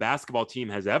know if the basketball team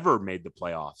has ever made the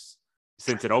playoffs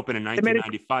since it opened in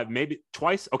 1995, maybe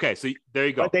twice. Okay, so there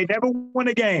you go. But they never won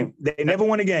a game.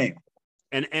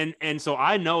 And so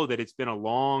I know that it's been a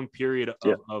long period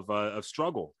of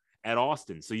struggle at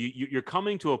Austin. So you're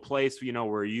coming to a place,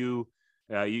 where you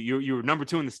were number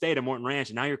 2 in the state at Morton Ranch,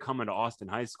 and now you're coming to Austin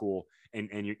High School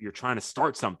and you're trying to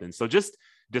start something. So just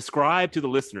describe to the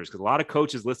listeners, because a lot of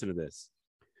coaches listen to this.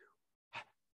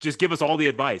 Just give us all the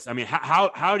advice. I mean,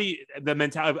 how do you, the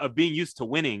mentality of being used to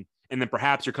winning, and then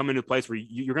perhaps you're coming to a place where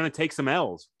you're going to take some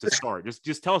L's to start.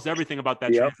 Just tell us everything about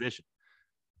that transition.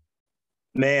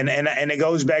 Man, and it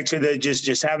goes back to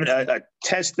just having a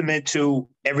testament to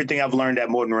everything I've learned at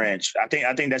Morton Ranch. I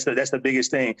think that's the biggest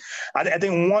thing. I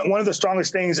think one of the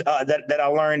strongest things that I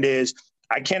learned is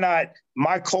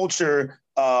my culture,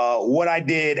 what I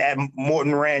did at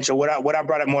Morton Ranch, or what I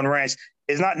brought at Morton Ranch,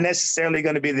 is not necessarily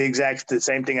going to be the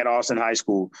same thing at Austin High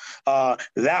School.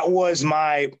 That was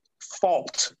my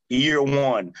fault year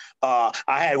one.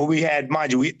 We had,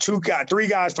 mind you, 3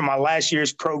 guys from my last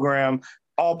year's program,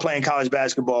 all playing college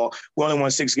basketball. We only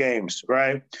won 6 games,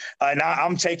 right? And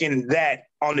I'm taking that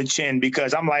on the chin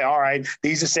because I'm like, all right,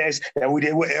 these are sets that we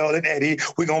did with El and Eddie.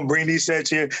 We're going to bring these sets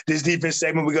here. This defense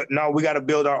segment, we got to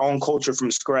build our own culture from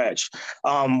scratch.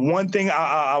 One thing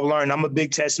I've learned, I'm a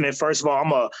big testament. First of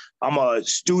all, I'm a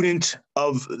student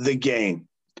of the game.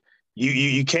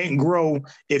 You can't grow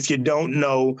if you don't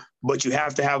know, but you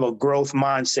have to have a growth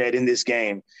mindset in this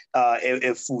game.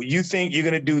 If you think you're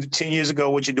going to do 10 years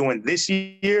ago what you're doing this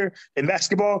year in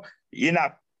basketball, you're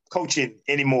not coaching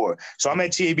anymore. So I'm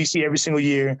at TABC every single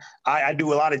year. I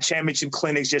do a lot of championship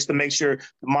clinics just to make sure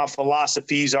my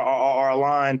philosophies are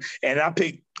aligned. And I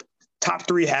pick top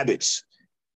 3 habits.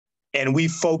 And we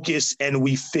focus and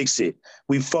we fix it.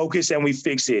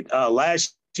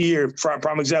 Last year,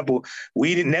 prime example,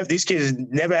 these kids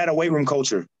never had a weight room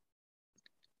culture.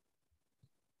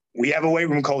 We have a weight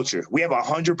room culture. We have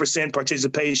 100%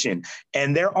 participation,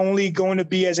 and they're only going to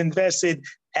be as invested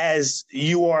as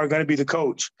you are going to be the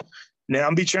coach. Now,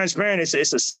 I'm be transparent.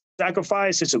 It's a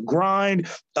sacrifice. It's a grind.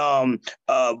 But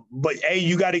hey,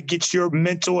 you got to get your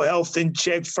mental health in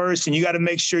check first, and you got to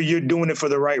make sure you're doing it for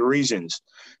the right reasons.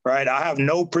 Right. I have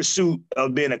no pursuit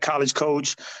of being a college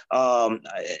coach. I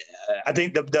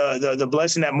think the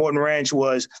blessing at Morton Ranch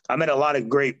was I met a lot of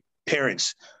great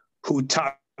parents who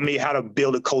taught me how to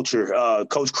build a culture.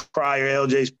 Coach Cryer,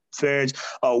 LJ's parents,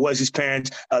 Wesley's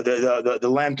parents, the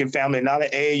Lampkin family, and now the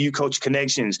AAU coach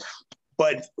connections.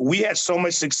 But we had so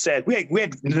much success. We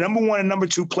had the number 1 and number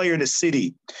 2 player in the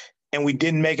city, and we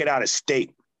didn't make it out of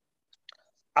state.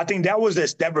 I think that was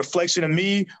that reflection of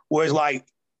me where it's like,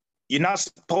 you're not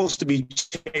supposed to be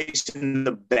chasing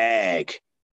the bag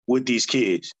with these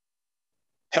kids.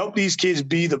 Help these kids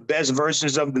be the best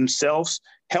versions of themselves.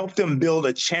 Help them build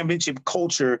a championship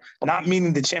culture, not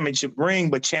meaning the championship ring,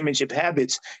 but championship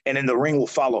habits, and then the ring will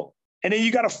follow. And then you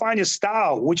got to find your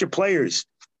style with your players.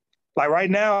 Like right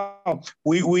now,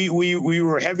 we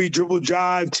were a heavy dribble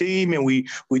drive team, and we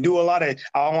do a lot of.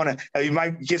 You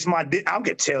might guess I'll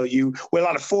tell you we're a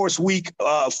lot of force weak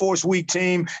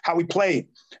team. How we play.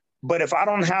 But if I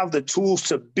don't have the tools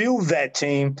to build that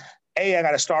team, I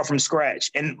got to start from scratch.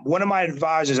 And one of my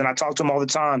advisors, and I talk to him all the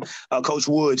time, Coach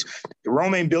Woods,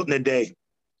 Rome ain't built in a day.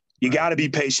 You got to be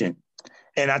patient.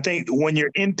 And I think when you're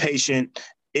impatient,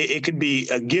 it could be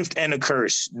a gift and a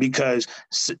curse because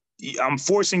I'm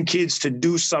forcing kids to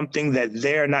do something that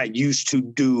they're not used to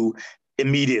do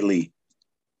immediately.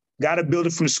 Got to build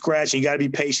it from scratch, and you got to be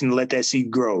patient and let that seed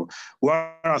grow. We're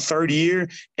on our 3rd year,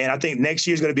 and I think next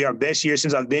year is going to be our best year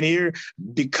since I've been here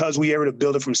because we were able to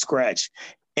build it from scratch.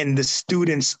 And the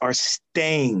students are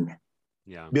staying.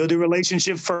 Yeah. Build a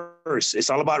relationship first. It's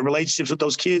all about relationships with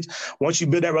those kids. Once you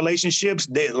build that relationships,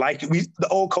 the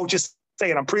old coaches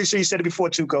say, and I'm pretty sure you said it before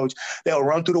too, Coach, they'll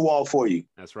run through the wall for you.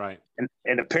 That's right.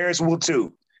 And the parents will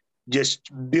too. Just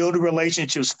build the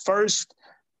relationships first.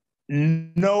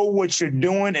 Know what you're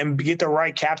doing and get the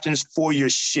right captains for your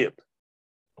ship.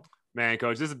 Man,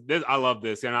 Coach, this I love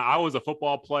this. And I was a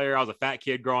football player. I was a fat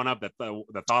kid growing up that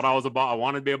thought I was I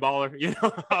wanted to be a baller. You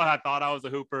know, I thought I was a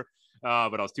hooper,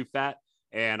 but I was too fat.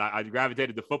 And I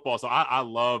gravitated to football. So I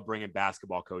love bringing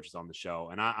basketball coaches on the show.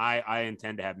 And I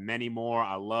intend to have many more.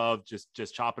 I love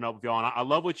just chopping up with y'all. And I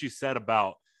love what you said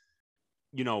about,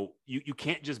 you know, you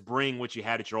can't just bring what you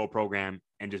had at your old program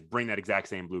and just bring that exact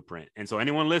same blueprint. And so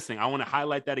anyone listening, I want to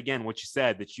highlight that again, what you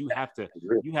said, that you have to,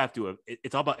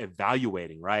 it's all about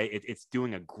evaluating, right? It's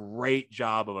doing a great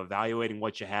job of evaluating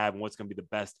what you have and what's going to be the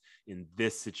best in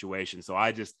this situation. So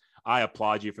I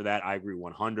applaud you for that. I agree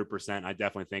 100%. I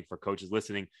definitely think for coaches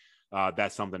listening,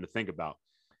 that's something to think about.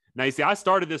 Now, you see, I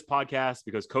started this podcast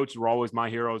because coaches were always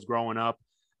my heroes growing up.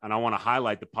 And I want to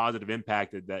highlight the positive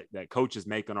impact that coaches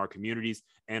make on our communities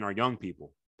and our young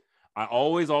people. I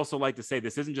always also like to say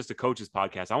this isn't just a coaches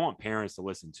podcast. I want parents to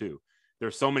listen too.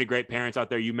 There's so many great parents out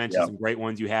there. You mentioned some great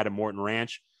ones you had at Morton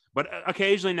Ranch. But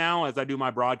occasionally now, as I do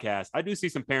my broadcast, I do see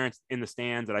some parents in the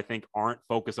stands that I think aren't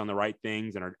focused on the right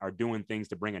things and are doing things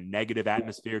to bring a negative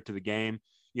atmosphere to the game,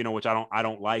 you know, which I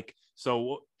don't like.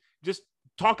 So just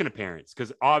talking to parents,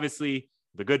 because obviously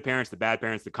the good parents, the bad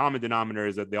parents, the common denominator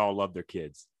is that they all love their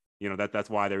kids. You know, that's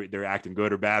why they're acting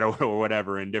good or bad or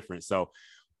whatever, indifferent. So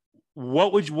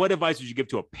what advice would you give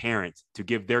to a parent to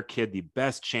give their kid the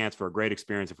best chance for a great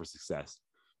experience and for success?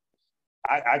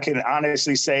 I can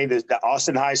honestly say that the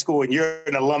Austin High School, and you're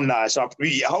an alumni, so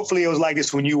hopefully it was like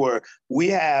this when you were. We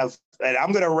have, and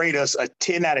I'm going to rate us a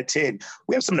 10 out of 10.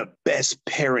 We have some of the best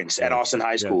parents at Austin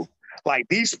High School. Yes. Like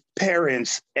these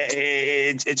parents,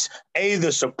 it's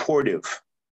the supportive.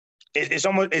 It's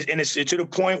almost, and it's to the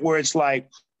point where it's like,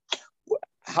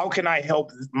 how can I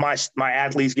help my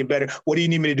athletes get better? What do you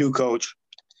need me to do, Coach?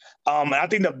 And I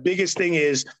think the biggest thing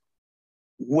is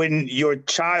when your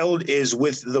child is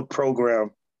with the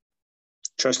program,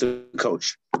 trust the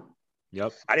coach.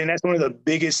 Yep. I think that's one of the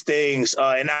biggest things.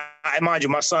 And I mind you,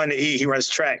 my son, he runs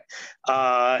track.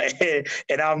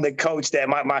 And I'm the coach that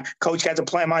my coach has a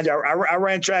plan. Mind you, I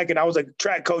ran track and I was a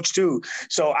track coach too.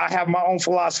 So I have my own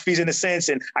philosophies in a sense.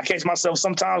 And I catch myself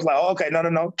sometimes like, oh, okay,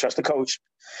 no, trust the coach.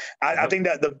 I think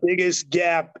that the biggest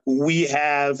gap we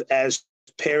have as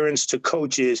parents to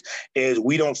coaches is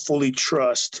we don't fully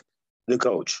trust the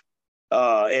coach.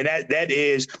 And that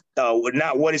is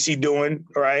not what is he doing,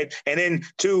 right? And then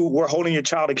two, we're holding your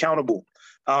child accountable.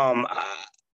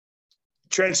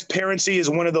 Transparency is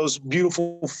one of those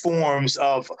beautiful forms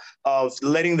of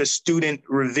letting the student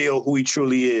reveal who he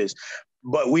truly is.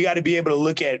 But we got to be able to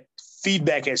look at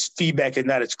feedback as feedback and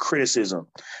not as criticism.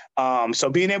 So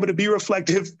being able to be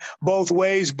reflective both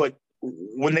ways, but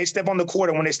when they step on the court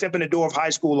and when they step in the door of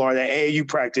high school or the AAU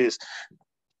practice,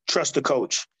 trust the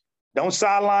coach. Don't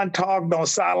sideline talk, don't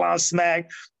sideline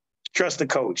smack, trust the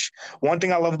coach. One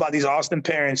thing I love about these Austin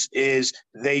parents is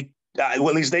they, well,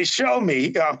 at least they show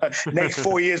me, next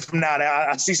 4 years from now,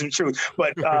 I see some truth,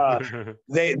 but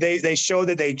they show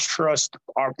that they trust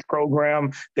our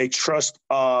program. They trust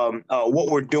what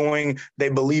we're doing. They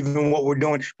believe in what we're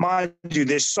doing. Mind you,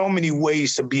 there's so many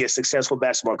ways to be a successful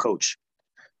basketball coach,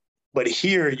 but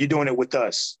here you're doing it with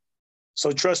us.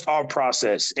 So trust our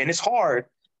process. And it's hard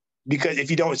because if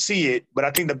you don't see it, but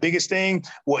I think the biggest thing,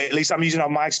 well, at least I'm using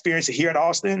on my experience here at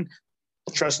Austin,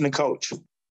 trusting the coach.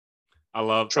 I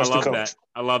love that.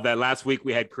 I love that. Last week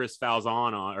we had Chris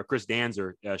Falzon or Chris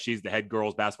Danzer. She's the head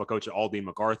girls basketball coach at Aldine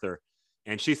MacArthur.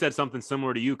 And she said something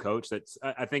similar to you, Coach, that's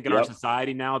I think in our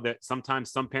society now that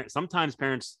sometimes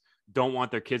parents don't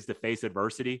want their kids to face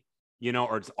adversity, you know,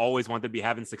 or just always want them to be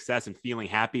having success and feeling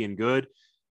happy and good.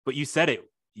 But you said it,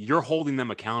 you're holding them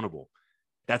accountable.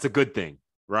 That's a good thing,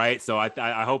 right? So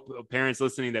I hope parents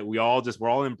listening that we're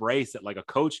all embrace it. Like a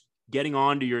coach getting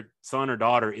on to your son or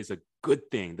daughter is a good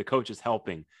thing. The coach is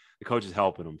helping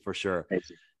them for sure.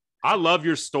 I love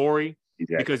your story.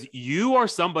 Exactly. Because you are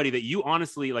somebody that you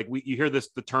honestly, like you hear the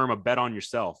term of bet on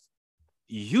yourself.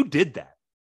 You did that.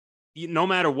 No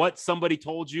matter what somebody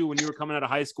told you when you were coming out of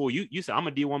high school, you said, I'm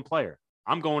a D1 player.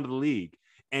 I'm going to the league.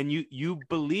 And you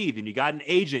believed and you got an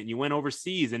agent and you went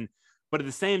overseas. But at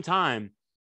the same time,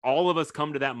 all of us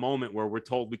come to that moment where we're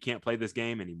told we can't play this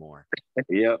game anymore.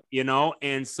 Yeah. You know,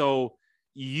 and so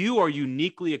you are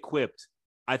uniquely equipped,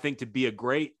 I think, to be a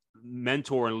great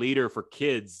mentor and leader for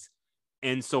kids.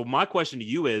 And so my question to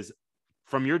you is,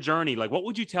 from your journey, like, what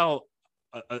would you tell?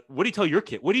 What do you tell your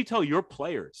kid? What do you tell your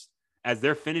players as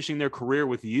they're finishing their career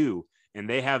with you and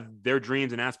they have their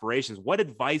dreams and aspirations, what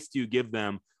advice do you give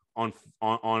them on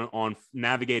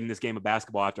navigating this game of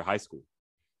basketball after high school?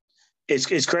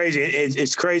 It's crazy.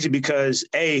 It's crazy because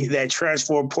that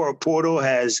transfer portal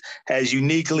has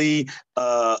uniquely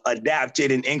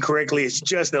adapted and incorrectly. It's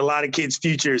just a lot of kids'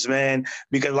 futures, man.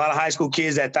 Because a lot of high school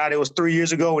kids that thought it was 3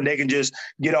 years ago and they can just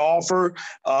get an offer.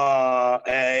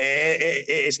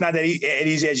 It's not that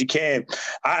easy as you can.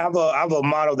 I have a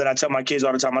motto that I tell my kids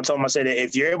all the time. I said that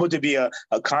if you're able to be a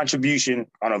contribution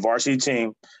on a varsity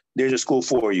team, there's a school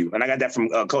for you. And I got that from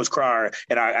Coach Cryer,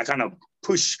 and I kind of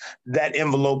push that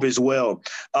envelope as well.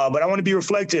 But I want to be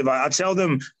reflective. I tell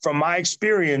them from my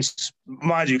experience,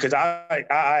 mind you, because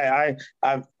I've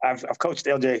coached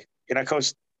LJ and I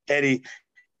coached Eddie,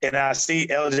 and I see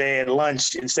LJ at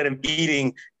lunch, instead of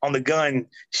eating on the gun,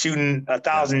 shooting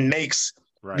 1,000 makes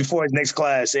before his next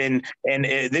class. And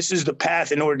this is the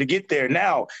path in order to get there.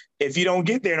 Now, if you don't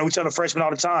get there, and we tell the freshmen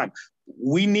all the time,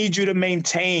 we need you to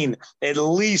maintain at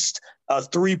least a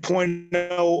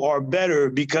 3.0 or better,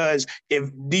 because if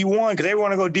D1, because they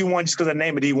want to go D1 just because I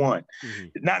name it D1,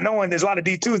 not knowing there's a lot of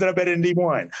D2s that are better than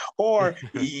D1, or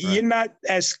you're not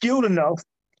as skilled enough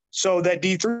so that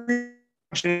D3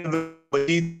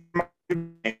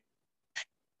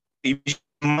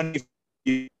 money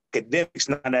academics,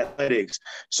 not athletics.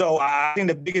 So I think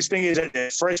the biggest thing is that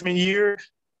the freshman year,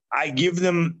 I give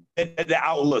them the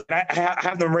outlook. I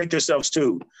have them rate themselves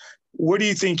too. Where do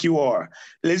you think you are?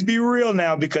 Let's be real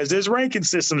now, because there's ranking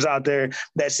systems out there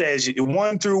that says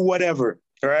 1 through whatever,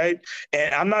 right?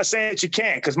 And I'm not saying that you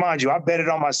can't, because mind you, I bet it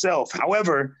on myself.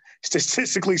 However,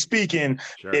 statistically speaking,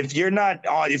 if you're not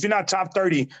top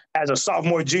 30 as a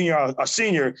sophomore, junior, or a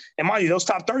senior, and mind you, those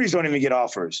top 30s don't even get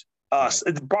offers.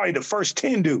 Probably the first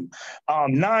 10 do.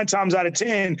 9 times out of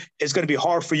 10, it's going to be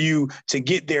hard for you to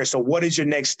get there. So what is your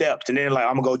next step? And then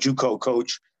I'm going to go JUCO,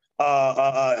 coach.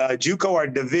 JUCO are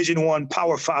Division I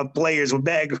Power 5 players with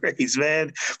bad grades,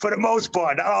 man, for the most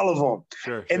part, not all of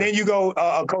them. And then you go,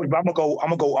 coach, but I'm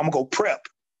gonna go prep.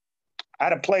 I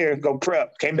had a player go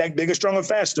prep, came back bigger, stronger,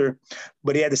 faster,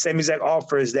 but he had the same exact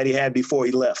offers that he had before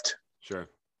he left.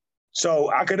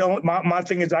 So my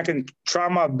thing is, I can try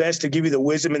my best to give you the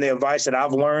wisdom and the advice that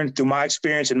I've learned through my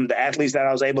experience and the athletes that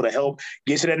I was able to help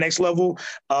get to that next level.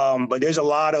 But there's a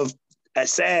lot of,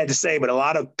 that's sad to say, but a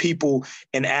lot of people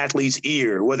in athletes'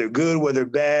 ear, whether good, whether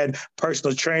bad,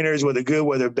 personal trainers, whether good,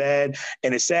 whether bad.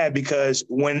 And it's sad because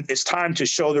when it's time to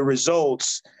show the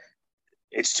results,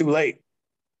 it's too late.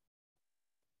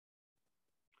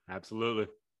 Absolutely.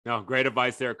 No, great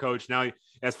advice there, Coach. Now,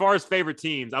 as far as favorite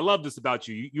teams, I love this about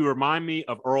you. You remind me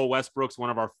of Earl Westbrooks, one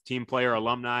of our team player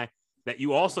alumni, that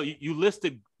you also, you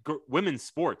listed women's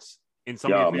sports in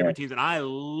some of your favorite teams. And I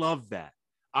love that.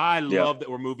 I love that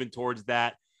we're moving towards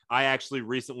that. I actually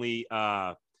recently,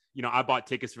 I bought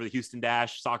tickets for the Houston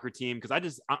Dash soccer team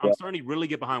because I'm starting to really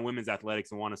get behind women's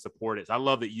athletics and want to support it. So I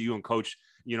love that you and Coach,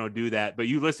 do that. But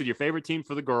you listed your favorite team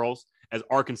for the girls as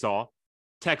Arkansas,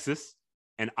 Texas,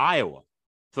 and Iowa.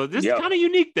 So this is kind of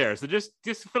unique there. So just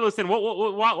fill us in.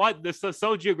 Why this is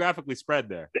so geographically spread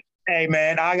there? Hey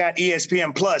man, I got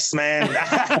ESPN Plus, man.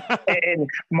 And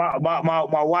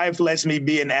my wife lets me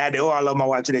be an addict. Oh, I love my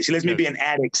wife today. She lets me be an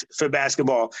addict for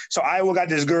basketball. So Iowa got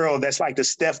this girl that's like the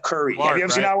Steph Curry. Clark, have you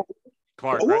ever seen Iowa?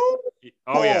 Clark, right?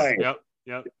 Oh boy. Yeah.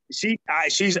 Yep. She's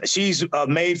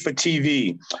made for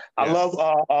TV. I love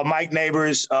Mike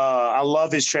Neighbors. I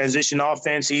love his transition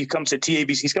offense. He comes to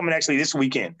TABC. He's coming actually this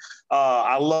weekend.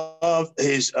 I love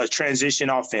his transition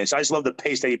offense. I just love the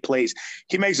pace that he plays.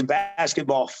 He makes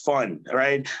basketball fun,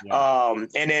 right? Yeah.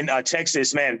 And then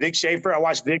Texas, man, Vic Schaefer. I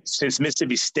watched Vic since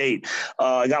Mississippi State.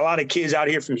 Got a lot of kids out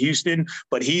here from Houston,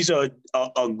 but he's a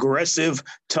aggressive,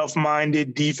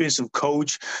 tough-minded defensive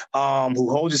coach who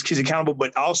holds his kids accountable.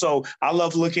 But also, I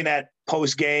love looking at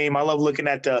post game. I love looking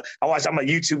at I'm a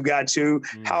YouTube guy too,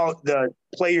 how the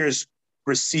players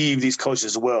receive these coaches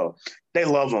as well. They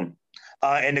love them.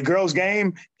 And the girls'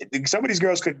 game, some of these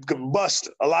girls could bust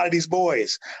a lot of these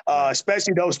boys,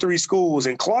 especially those 3 schools.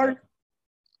 And Clark,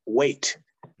 wait.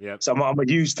 Yeah. So I'm a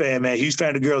huge fan, man. Huge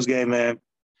fan of the girls' game, man.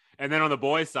 And then on the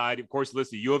boys' side, of course,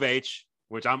 listed U of H,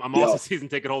 which I'm also a season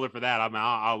ticket holder for that.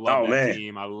 I love that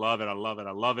team. I love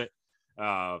it.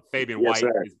 Fabian White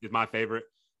is my favorite.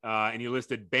 And you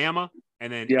listed Bama,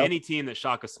 and then any team that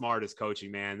Shaka Smart is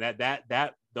coaching, man, that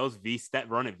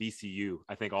run at VCU,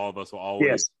 I think all of us will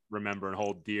always remember and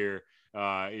hold dear,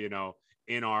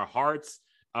 in our hearts.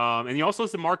 And you also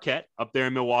listed Marquette up there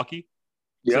in Milwaukee.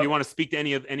 So do you want to speak to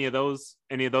any of those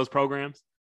programs?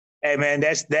 Hey man,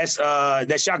 that's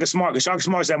Shaka Smart. Because Shaka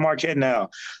Smart's at Marquette now.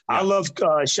 Yeah. I love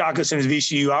Shaka since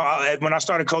VCU. When I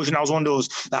started coaching, I was one of those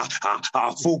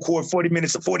full court 40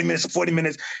 minutes,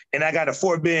 and I got a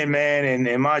Fort Bend, man.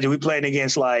 And mind you, we playing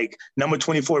against like number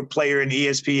 24 player in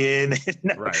ESPN,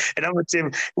 Right. and I'm a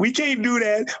Tim. We can't do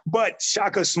that. But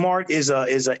Shaka Smart is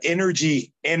a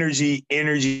energy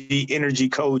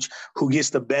coach who gets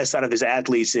the best out of his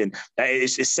athletes, and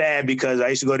it's sad because I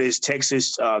used to go to his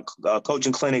Texas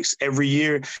coaching clinics every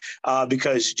year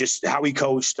because just how he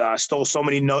coached, stole so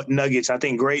many nuggets. I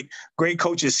think great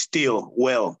coaches steal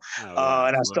well. And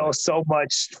I stole so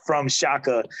much from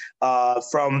Shaka,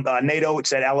 from Nate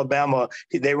Oates at Alabama.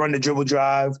 They run the dribble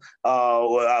drive.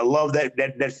 I love that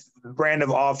brand of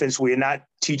offense where you're not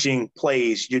teaching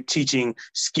plays, you're teaching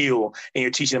skill, and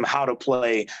you're teaching them how to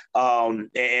play. And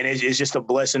it's just a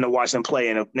blessing to watch them play.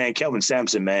 And man, Kelvin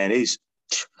Sampson, man,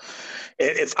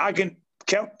 if I can,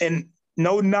 and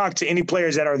no knock to any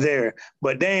players that are there,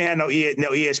 but they ain't had no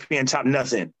ESPN top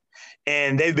nothing.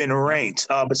 And they've been ranked.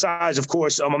 Besides, of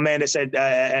course, I'm a man that's at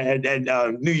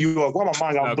New York. Why my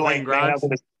mind got blank, man?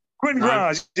 Quentin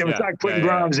Grimes. Quentin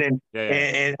Grimes and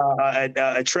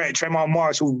Tremont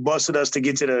Marsh, who busted us to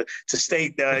get to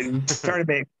state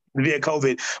tournament via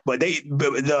COVID. But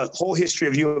the whole history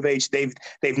of U of H, they've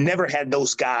never had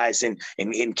those guys. And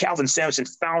Calvin Sampson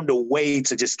found a way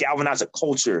to just galvanize a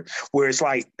culture where it's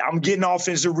like, I'm getting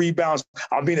offensive rebounds.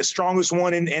 I'm being the strongest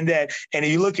one in that. And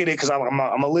you look at it, because I'm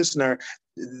a listener,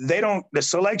 the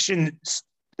selection,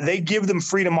 they give them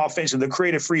freedom offensively, the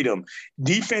creative freedom.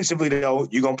 Defensively, though,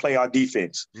 you're going to play our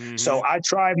defense. Mm-hmm. So I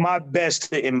tried my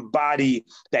best to embody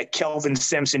that Kelvin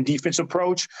Sampson defense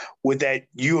approach with that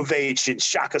U of H and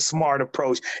Shaka Smart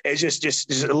approach. It's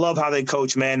just I love how they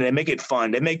coach, man. They make it fun.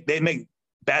 They make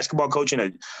basketball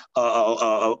coaching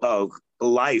a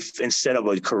life instead of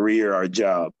a career or a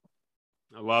job.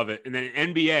 I love it. And then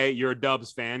NBA, you're a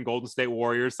Dubs fan, Golden State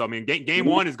Warriors. So, I mean, game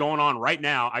one is going on right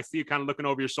now. I see you kind of looking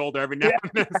over your shoulder every now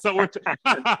and then. So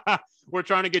we're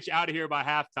trying to get you out of here by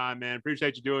halftime, man.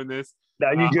 Appreciate you doing this.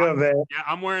 No, you good, man. Yeah,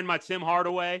 I'm wearing my Tim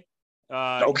Hardaway.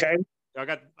 Okay. I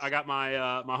got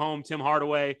my my home Tim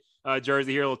Hardaway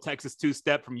jersey here, a little Texas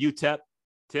two-step from UTEP.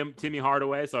 Timmy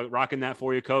Hardaway. So rocking that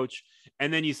for you, Coach.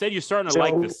 And then you said you're starting to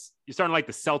like this. You're starting to like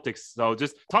the Celtics. So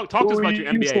just talk to us about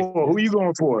your NBA. Who are you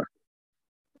going for?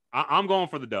 I'm going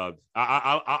for the Dubs.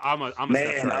 I'm a Steph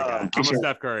Curry guy. I'm a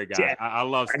Steph Curry guy. Yeah, I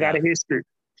love Steph. I got a history.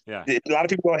 Yeah. A lot of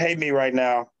people gonna hate me right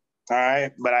now. All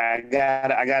right, but I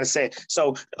gotta say.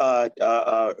 So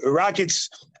Rockets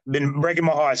been breaking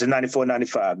my heart since 94,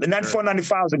 95. The 94,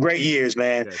 95 was the great years,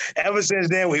 man. Yes. Ever since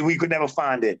then, we could never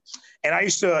find it. And I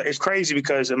used to, it's crazy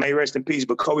because, may rest in peace,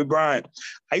 but Kobe Bryant,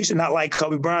 I used to not like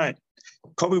Kobe Bryant.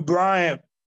 Kobe Bryant,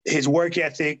 his work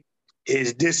ethic,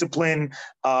 his discipline,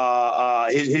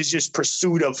 his just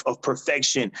pursuit of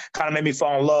perfection kind of made me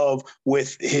fall in love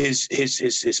with his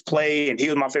play, and he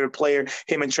was my favorite player,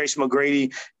 him and Tracy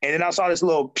McGrady. And then I saw this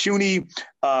little puny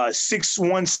 6'1",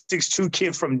 6'2"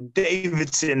 kid from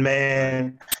Davidson,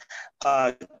 man,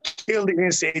 killed the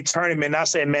NCAA tournament. And I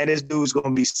said, man, this dude's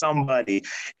going to be somebody.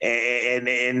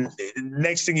 And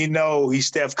next thing you know, he's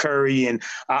Steph Curry. And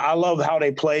I love how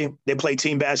they play. They play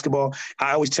team basketball.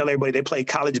 I always tell everybody they play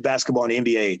college basketball in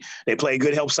the NBA. They play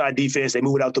good help side defense. They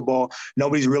move it out the ball.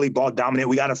 Nobody's really ball dominant.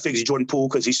 We got to fix Jordan Poole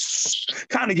because he's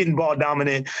kind of getting ball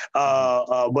dominant.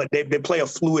 But they play a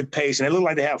fluid pace, and they look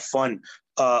like they have fun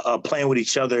playing with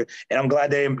each other. And I'm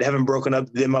glad they haven't broken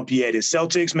them up yet. And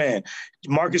Celtics, man,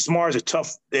 Marcus Smart is as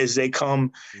tough as they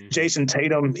come. Mm-hmm. Jason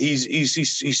Tatum,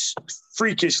 he's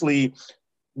freakishly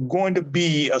going to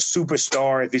be a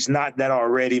superstar if he's not that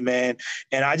already, man.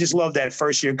 And I just love that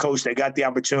first-year coach that got the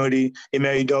opportunity, Ime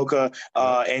Udoka,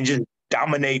 and just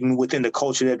dominating within the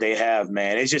culture that they have,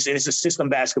 man. It's a system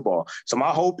basketball. So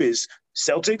my hope is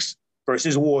Celtics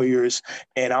versus Warriors,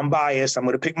 and I'm biased. I'm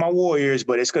going to pick my Warriors,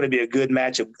 but it's going to be a good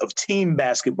match of team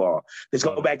basketball. Let's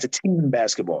go back to team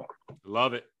basketball.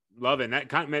 Love it. And that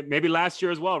kind of, maybe last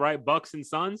year as well, right? Bucks and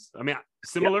Suns. I mean,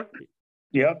 similar.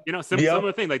 Yep. You know,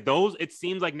 similar thing. Like those, it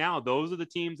seems like now those are the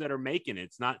teams that are making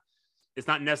it. It's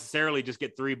not necessarily just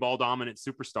get 3 ball dominant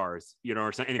superstars, you know,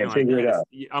 or anything like that.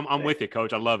 I'm with you,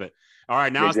 Coach. I love it. All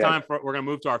right, now it's time we're going to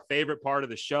move to our favorite part of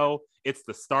the show. It's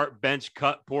the start, bench,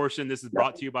 cut portion. This is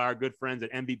brought to you by our good friends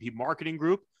at MVP Marketing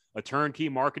Group, a turnkey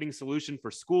marketing solution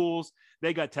for schools.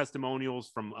 They got testimonials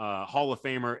from Hall of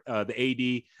Famer,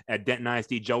 the AD at Denton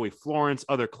ISD, Joey Florence.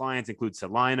 Other clients include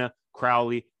Salina,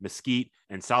 Crowley, Mesquite,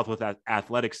 and Southwest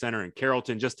Athletic Center in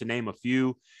Carrollton, just to name a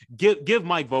few. Give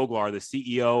Mike Voglar, the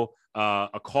CEO,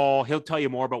 a call. He'll tell you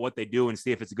more about what they do and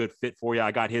see if it's a good fit for you.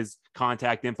 I got his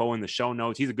contact info in the show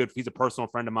notes. He's a personal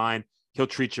friend of mine. he'll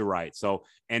treat you right. So,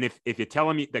 and if you tell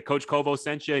him that Coach Kovo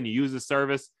sent you and you use the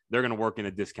service, they're going to work in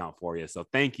a discount for you. So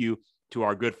thank you to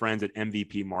our good friends at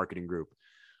MVP Marketing Group.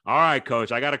 All right,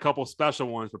 Coach, I got a couple special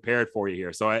ones prepared for you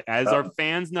here. So as our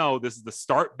fans know, this is the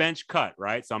start bench cut,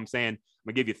 right? So I'm saying I'm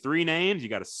going to give you 3 names. You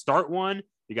got to start one,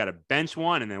 you got to bench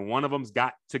one, and then one of them's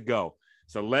got to go.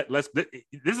 So let's this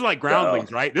is like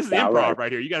groundlings, right? This is improv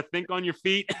right here. You got to think on your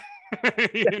feet.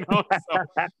 So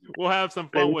we'll have some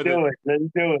fun with it. Let's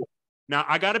do it. Now,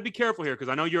 I got to be careful here because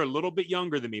I know you're a little bit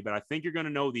younger than me, but I think you're going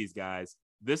to know these guys.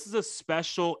 This is a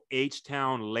special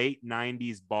H-Town late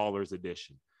 90s Ballers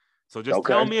edition. So just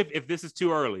tell me if this is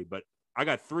too early, but I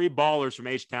got 3 ballers from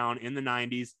H-Town in the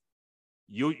 90s.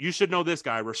 You should know this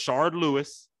guy, Rashard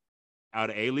Lewis out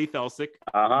of A. Lee Felsick.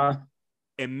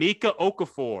 Emeka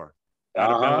Okafor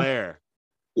out of Bel Air.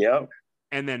 Yep.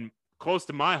 And then close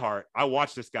to my heart, I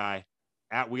watched this guy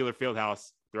at Wheeler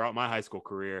Fieldhouse throughout my high school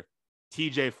career,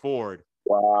 TJ Ford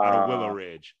out of Willow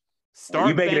Ridge.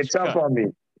 You making it tough on me.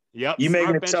 Yep. You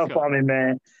making it tough on me,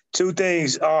 man. 2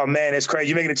 things. Oh man, it's crazy.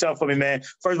 You making it tough for me, man.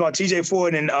 First of all, TJ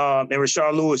Ford and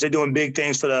Rashard Lewis, they're doing big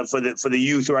things for the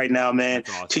youth right now, man.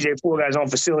 Awesome. TJ Ford got his own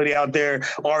facility out there.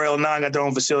 RL9 got their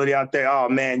own facility out there. Oh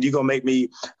man, you gonna make me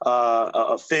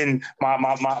offend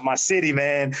my city,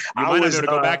 man. You might have to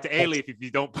go back to A-Leaf if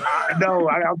you don't. No,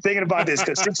 I'm thinking about this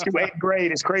because 6th through 8th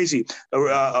grade is crazy.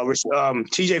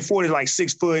 TJ Ford is like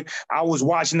 6 foot. I was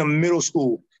watching them middle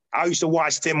school. I used to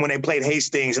watch them when they played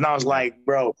Hastings, and I was like,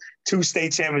 bro, 2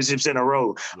 state championships in a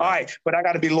row. Yeah. All right, but I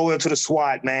got to be loyal to the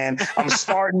SWAT, man. I'm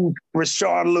starting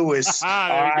Rashard Lewis.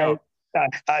 There you go.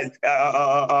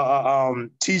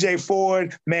 TJ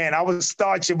Ford, man, I would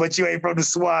start you, but you ain't from the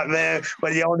SWAT, man.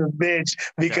 But you're on the bench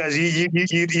because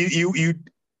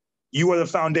you are the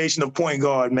foundation of point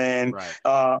guard, man.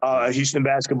 Right. Houston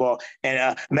basketball.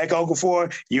 And Emeka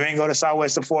Okafor, you ain't go to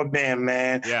Southwest of Fort Bend,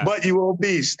 man. Yeah. But you were a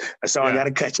beast. So I got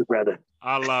to cut you, brother.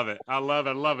 I love it.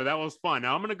 That was fun.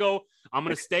 Now I'm going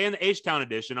to stay in the H-Town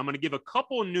edition. I'm going to give a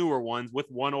couple newer ones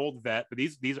with one old vet. But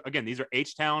these are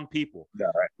H-Town people. All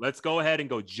right. Let's go ahead and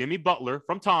go Jimmy Butler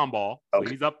from Tomball. So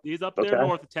he's up there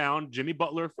north of town. Jimmy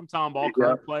Butler from Tomball,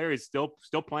 current player. He's still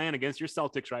playing against your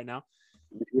Celtics right now.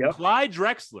 Yep. Clyde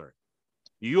Drexler,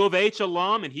 U of H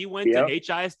alum, and he went to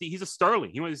HISD. He's a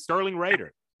Sterling. He went to Sterling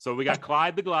Raider. So we got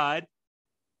Clyde the Glide.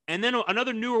 And then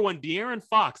another newer one, De'Aaron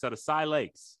Fox out of Cy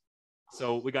Lakes.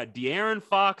 So we got De'Aaron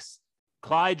Fox,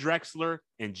 Clyde Drexler,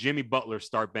 and Jimmy Butler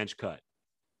start bench cut.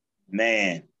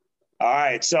 Man. All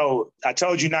right. So I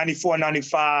told you 94,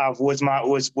 95 was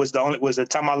the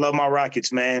time I loved my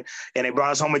Rockets, man. And they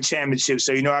brought us home a championship.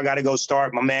 So, I got to go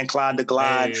start my man, Clyde the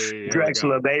Glide,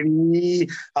 Drexler, baby.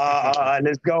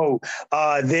 Let's go.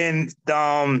 Then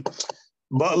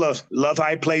Butler, love how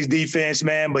he plays defense,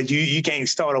 man, but you can't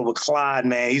start over Clyde,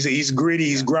 man. He's gritty,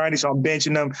 he's grinding, so I'm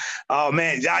benching him. Oh,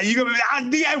 man, I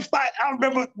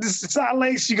remember this Cy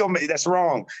Lakes, that's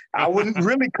wrong. I wouldn't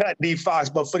really cut D. Fox,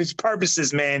 but for his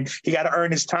purposes, man, he got to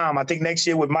earn his time. I think next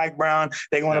year with Mike Brown,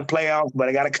 they're going to playoffs, but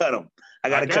I got to cut him. I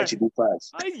got to cut you, D.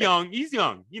 Fox. He's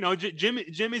young.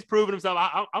 Jimmy's proven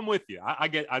himself. I'm with you. I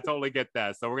totally get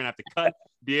that. So we're going to have to cut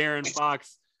De'Aaron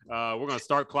Fox. We're going to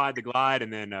start Clyde the Glide,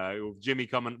 and then Jimmy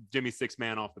 6th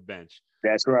man off the bench.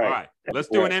 That's right. All right. Let's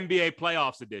do an NBA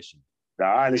playoffs edition. All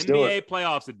right, let's do it. NBA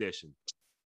playoffs edition.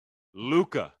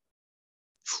 Luka,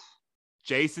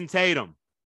 Jason Tatum,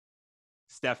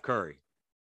 Steph Curry.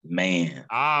 Man.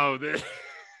 Oh,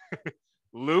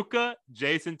 Luka,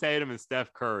 Jason Tatum, and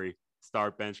Steph Curry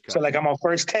start bench cut. So like I'm on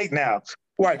first take now.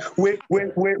 Right. With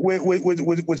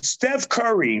Steph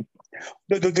Curry,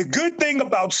 the good thing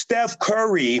about Steph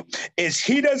Curry is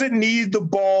he doesn't need the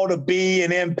ball to be an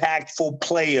impactful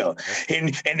player.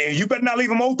 And you better not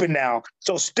leave him open now.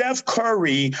 So Steph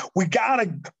Curry, we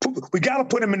gotta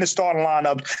put him in the starting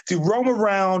lineup to roam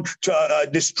around, to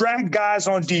distract guys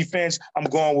on defense. I'm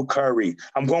going with Curry.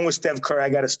 I'm going with Steph Curry. I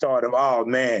got to start him. Oh,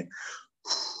 man.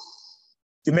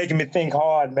 You're making me think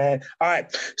hard, man. All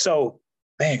right. So,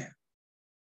 man.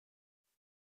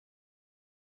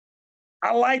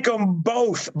 I like them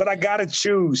both, but I got to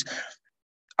choose.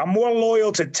 I'm more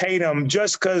loyal to Tatum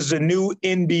just because the new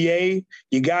NBA,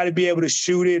 you got to be able to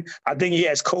shoot it. I think he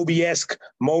has Kobe-esque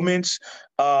moments,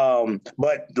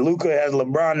 but Luka has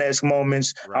LeBron-esque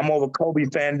moments. Right. I'm more of a Kobe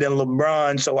fan than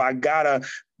LeBron, so I got to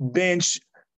bench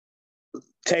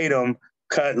Tatum,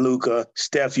 cut Luka.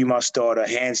 Steph, you my starter,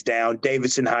 hands down.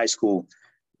 Davidson High School.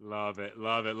 Love it.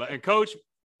 And, Coach,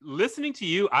 listening to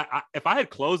you, if I had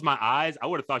closed my eyes, I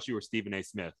would have thought you were Stephen A.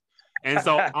 Smith. And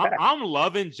so I'm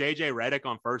loving JJ Redick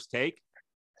on First Take.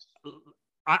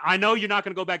 I know you're not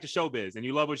going to go back to showbiz, and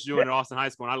you love what you're doing at Austin High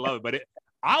School, and I love it. But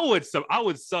I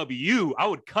would sub you. I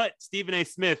would cut Stephen A.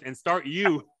 Smith and start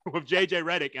you with JJ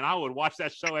Redick, and I would watch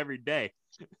that show every day.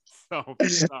 So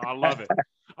I love it.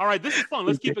 All right, this is fun.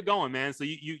 Let's keep it going, man. So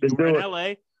you were in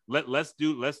LA. Let's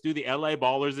do the LA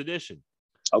Ballers edition.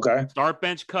 Okay. Start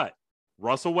bench cut.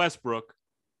 Russell Westbrook,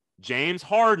 James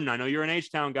Harden. I know you're an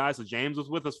H-Town guy, so James was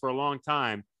with us for a long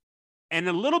time. And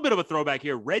a little bit of a throwback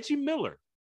here, Reggie Miller.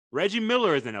 Reggie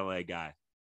Miller is an LA guy.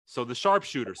 So the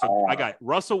sharpshooter. So I got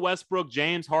Russell Westbrook,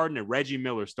 James Harden, and Reggie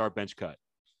Miller start bench cut.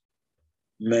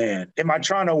 Man, am I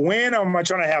trying to win or am I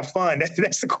trying to have fun?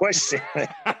 That's the question.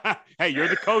 Hey, you're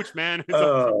the coach, man.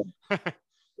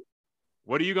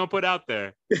 What are you going to put out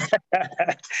there?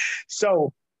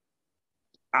 So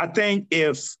I think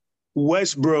if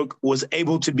Westbrook was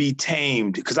able to be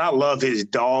tamed, because I love his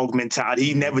dog mentality.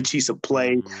 He never cheats a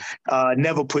play,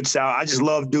 never puts out. I just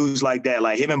love dudes like that.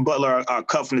 Like him and Butler are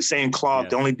cut from the same cloth.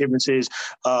 Yes. The only difference is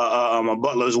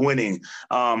Butler's winning.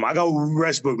 I go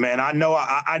Westbrook, man. I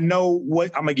know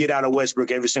what I'm gonna get out of Westbrook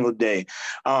every single day.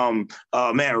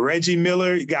 Man, Reggie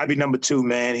Miller got to be number 2,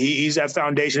 man. He's that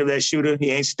foundation of that shooter. He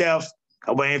ain't Steph.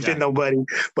 I ain't fit nobody,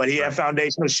 but he had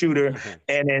foundational shooter.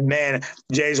 And then, man,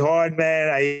 James Harden,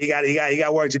 man, he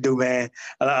got work to do, man.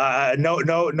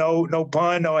 No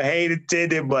pun, no hate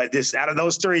intended, but just out of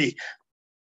those three,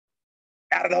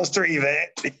 man.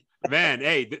 Man,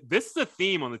 hey, this is a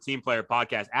theme on the Team Player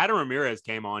podcast. Adam Ramirez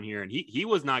came on here, and he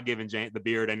was not giving the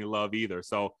beard any love either.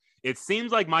 So it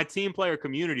seems like my Team Player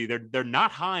community, they're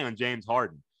not high on James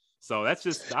Harden. So that's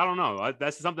just, I don't know.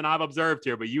 That's something I've observed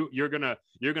here, but you're gonna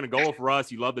go for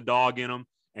us. You love the dog in him,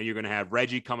 and you're gonna have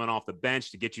Reggie coming off the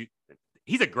bench to get you.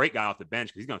 He's a great guy off the bench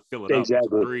because he's gonna fill it up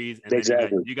with threes, and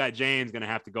then you got James gonna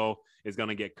have to go, is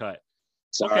gonna get cut.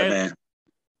 Sorry, man.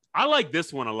 I like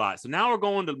this one a lot. So now we're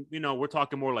going to, we're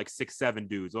talking more like 6'7"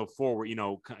 dudes, or forward,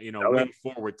 wing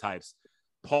forward types.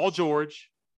 Paul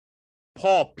George,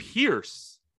 Paul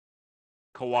Pierce,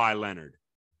 Kawhi Leonard.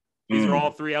 These are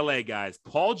all 3 LA guys.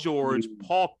 Paul George,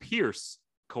 Paul Pierce,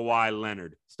 Kawhi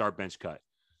Leonard. Start bench cut.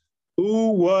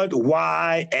 Who, what,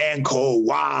 why, and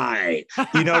Kawhi.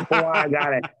 Kawhi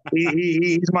got it.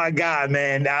 He's my guy,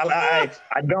 man. I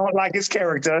don't like his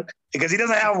character because he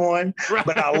doesn't have one,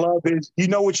 but I love his. You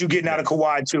know what you're getting out of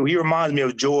Kawhi, too. He reminds me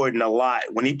of Jordan a lot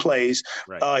when he plays.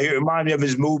 He reminds me of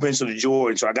his movements of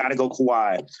Jordan, so I got to go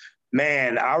Kawhi.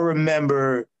 Man, I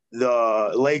remember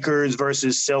the Lakers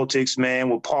versus Celtics, man,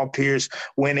 when Paul Pierce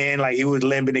went in like he was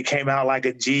limping, it came out like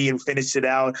a G and finished it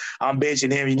out. I'm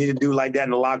benching him. You need to do like that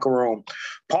in the locker room.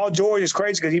 Paul George is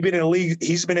crazy because he's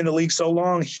been in the league so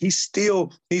long. He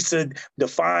still needs to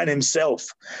define himself.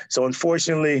 So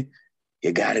unfortunately,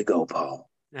 you gotta go, Paul.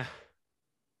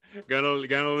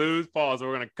 gonna lose Paul. So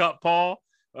we're gonna cut Paul.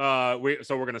 So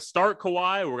we're gonna start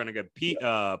Kawhi. We're gonna get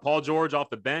Paul George off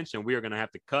the bench, and we are gonna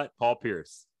have to cut Paul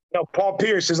Pierce. No, Paul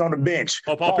Pierce is on the bench.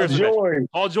 Oh, Paul Pierce. George.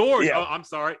 Paul George. Yeah. Oh, I'm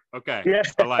sorry. Okay. Yeah.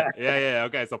 I like it. Yeah.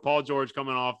 Okay. So Paul George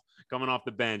coming off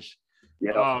the bench.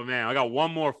 Yeah. Oh man, I got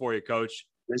one more for you, Coach.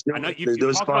 I know you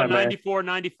talked about 94,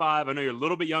 95. I know you're a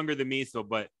little bit younger than me,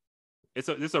 but this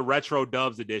is a retro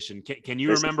Dubs edition. Can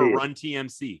you remember Run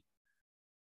TMC?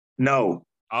 No.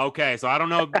 Okay, so I don't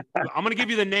know. I'm going to give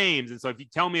you the names, and so if you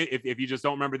tell me if you just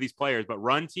don't remember these players, but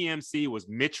Run TMC was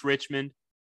Mitch Richmond,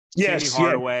 Timmy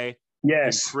Hardaway.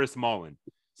 Yes. And Chris Mullin.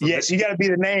 So you got to be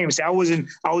the names. I wasn't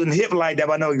hip like that,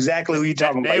 but I know exactly who you're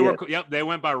talking about. Yep, they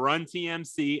went by Run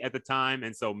TMC at the time.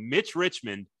 And so Mitch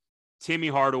Richmond, Timmy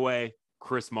Hardaway,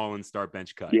 Chris Mullin start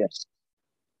bench cut. Yes.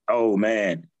 Oh,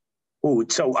 man. Oh,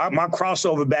 so my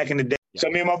crossover back in the day. Yeah. So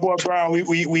me and my boy Brown, we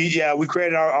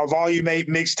created our Volume 8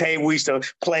 mixtape. We used to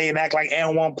play and act like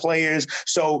N1 players.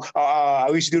 So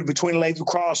we used to do the Between the Legs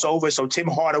crossover. So Tim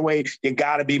Hardaway, you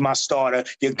gotta be my starter.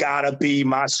 You gotta be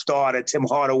my starter, Tim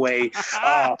Hardaway.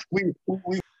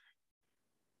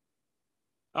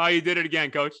 Oh, you did it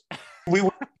again, Coach. We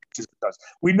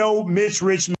know Mitch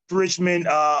Richmond.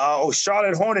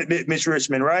 Charlotte Hornet, Mitch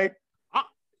Richmond, right?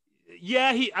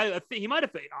 Yeah, I think he might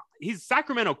have. He's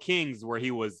Sacramento Kings, where he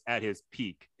was at his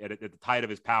peak, at the height of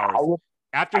his powers.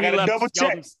 After he left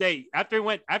Golden State, after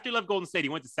he left Golden State, he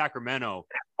went to Sacramento.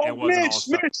 And was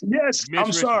Mitch, yes.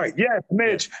 I'm sorry. Yes,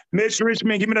 Mitch. Yeah. Mitch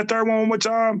Richmond. Give me the third one more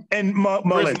time. And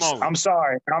Mullins. I'm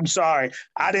sorry.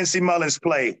 I didn't see Mullins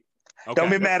play. Okay,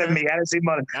 don't be mad at me. I didn't see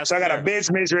Mullins. So I got a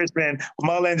bench Mitch Richmond.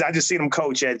 Mullins, I just seen him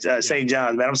coach at St.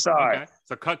 John's, man. I'm sorry. Okay.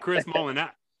 So cut Chris Mullin.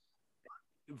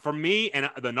 For me, and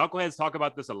the Knuckleheads talk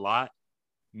about this a lot,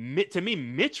 to me,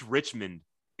 Mitch Richmond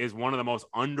is one of the most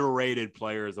underrated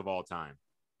players of all time.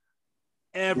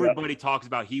 Everybody talks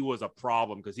about he was a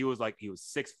problem because he was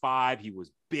 6'5", he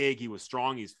was big, he was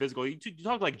strong, he's physical. You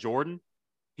talk like Jordan.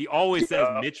 He always says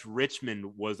Mitch Richmond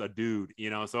was a dude, you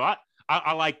know. So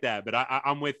I like that, but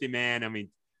I'm with you, man. I mean,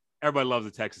 everybody loves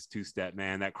the Texas two-step,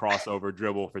 man. That crossover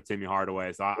dribble for Timmy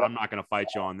Hardaway. So I'm not going to fight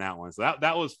you on that one. So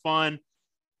that was fun,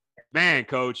 man.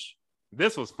 Coach,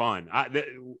 this was fun.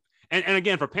 And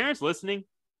again, for parents listening,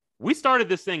 we started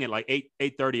this thing at like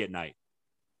 8:30 at night.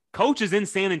 Coach is in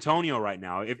San Antonio right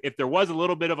now. If there was a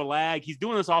little bit of a lag, he's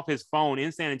doing this off his phone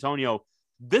in San Antonio.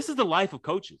 This is the life of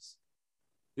coaches.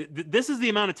 This is the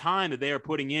amount of time that they are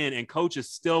putting in, and Coach is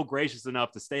still gracious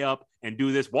enough to stay up and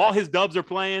do this while his Dubs are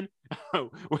playing.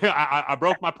 I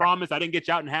broke my promise. I didn't get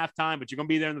you out in halftime, but you're going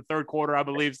to be there in the third quarter, I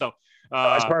believe. So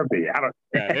that's perfect.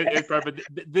 It's perfect.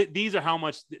 These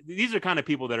are kind of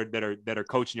people that are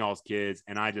coaching y'all's kids,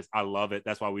 and I love it.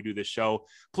 That's why we do this show.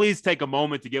 Please take a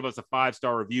moment to give us a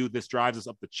 5-star review. This drives us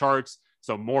up the charts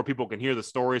so more people can hear the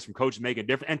stories from Coach making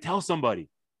different, and tell somebody.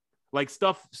 Like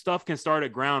stuff can start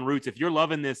at ground roots. If you're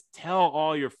loving this, tell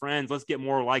all your friends. Let's get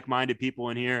more like-minded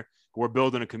people in here. We're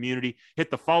building a community. Hit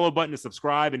the follow button to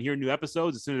subscribe and hear new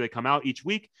episodes as soon as they come out each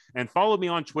week. And follow me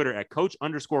on Twitter at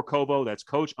Coach_Kovo. That's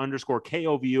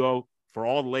Coach_KOVO for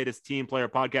all the latest team player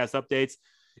podcast updates.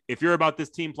 If you're about this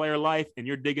team player life and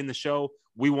you're digging the show,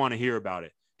 we want to hear about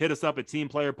it. Hit us up at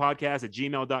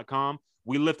teamplayerpodcast@gmail.com.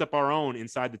 We lift up our own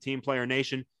inside the Team Player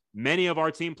Nation. Many of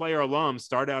our team player alums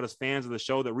started out as fans of the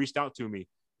show that reached out to me,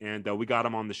 and we got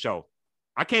them on the show.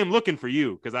 I came looking for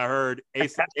you because I heard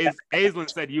Aislinn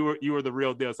said you were the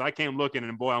real deal. So I came looking,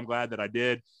 and boy, I'm glad that I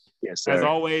did. Yes, sir. As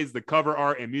always, the cover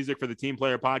art and music for the Team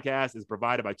Player Podcast is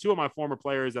provided by 2 of my former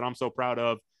players that I'm so proud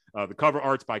of. The cover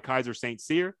art's by Kaiser St.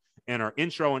 Cyr, and our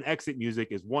intro and exit music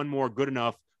is One More Good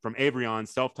Enough from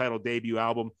Avrion's self-titled debut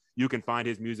album. You can find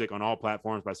his music on all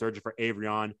platforms by searching for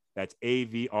Avrion. That's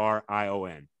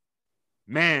Avrion.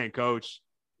 Man, Coach,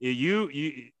 you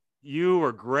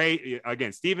were great.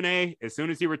 Again, Stephen A., as soon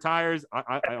as he retires,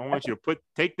 I want you to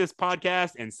take this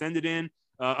podcast and send it in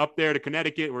up there to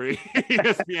Connecticut where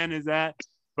ESPN is at.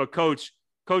 But Coach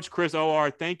Chris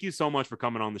Owor, thank you so much for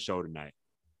coming on the show tonight.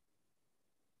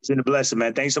 It's been a blessing,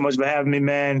 man. Thanks so much for having me,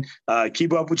 man.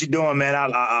 Keep up what you're doing, man.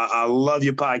 I love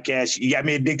your podcast. You got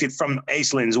me addicted from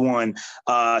Aislinn's one.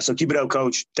 So keep it up,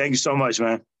 Coach. Thank you so much,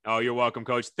 man. Oh, you're welcome,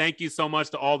 Coach. Thank you so much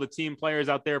to all the team players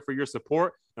out there for your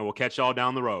support, and we'll catch y'all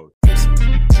down the road.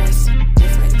 Just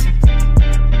different.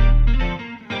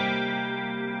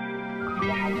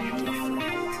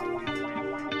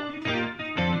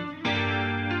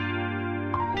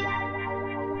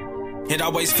 It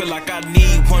always feel like I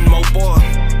need one more boy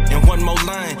and one more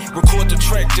line. Record the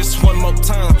track just one more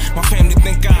time. My family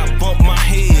think I bumped my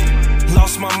head,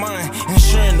 lost my mind,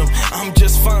 ensuring them I'm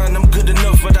just fine. I'm good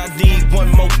enough, but I need one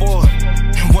more boy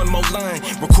and one more line.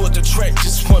 Record the track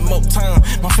just one more time.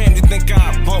 My family think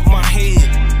I bumped my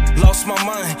head, lost my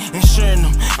mind, ensuring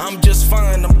them I'm just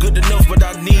fine. I'm good enough, but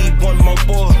I need one more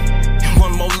boy and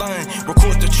one more line.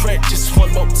 Record the track just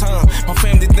one more time. My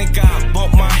family think I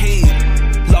bumped my head,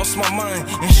 lost my mind,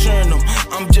 ensuring them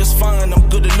I'm just fine, I'm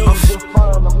good enough.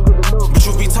 But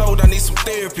truth be told, I need some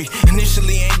therapy.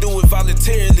 Initially ain't do it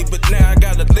voluntarily, but now I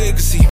got a legacy.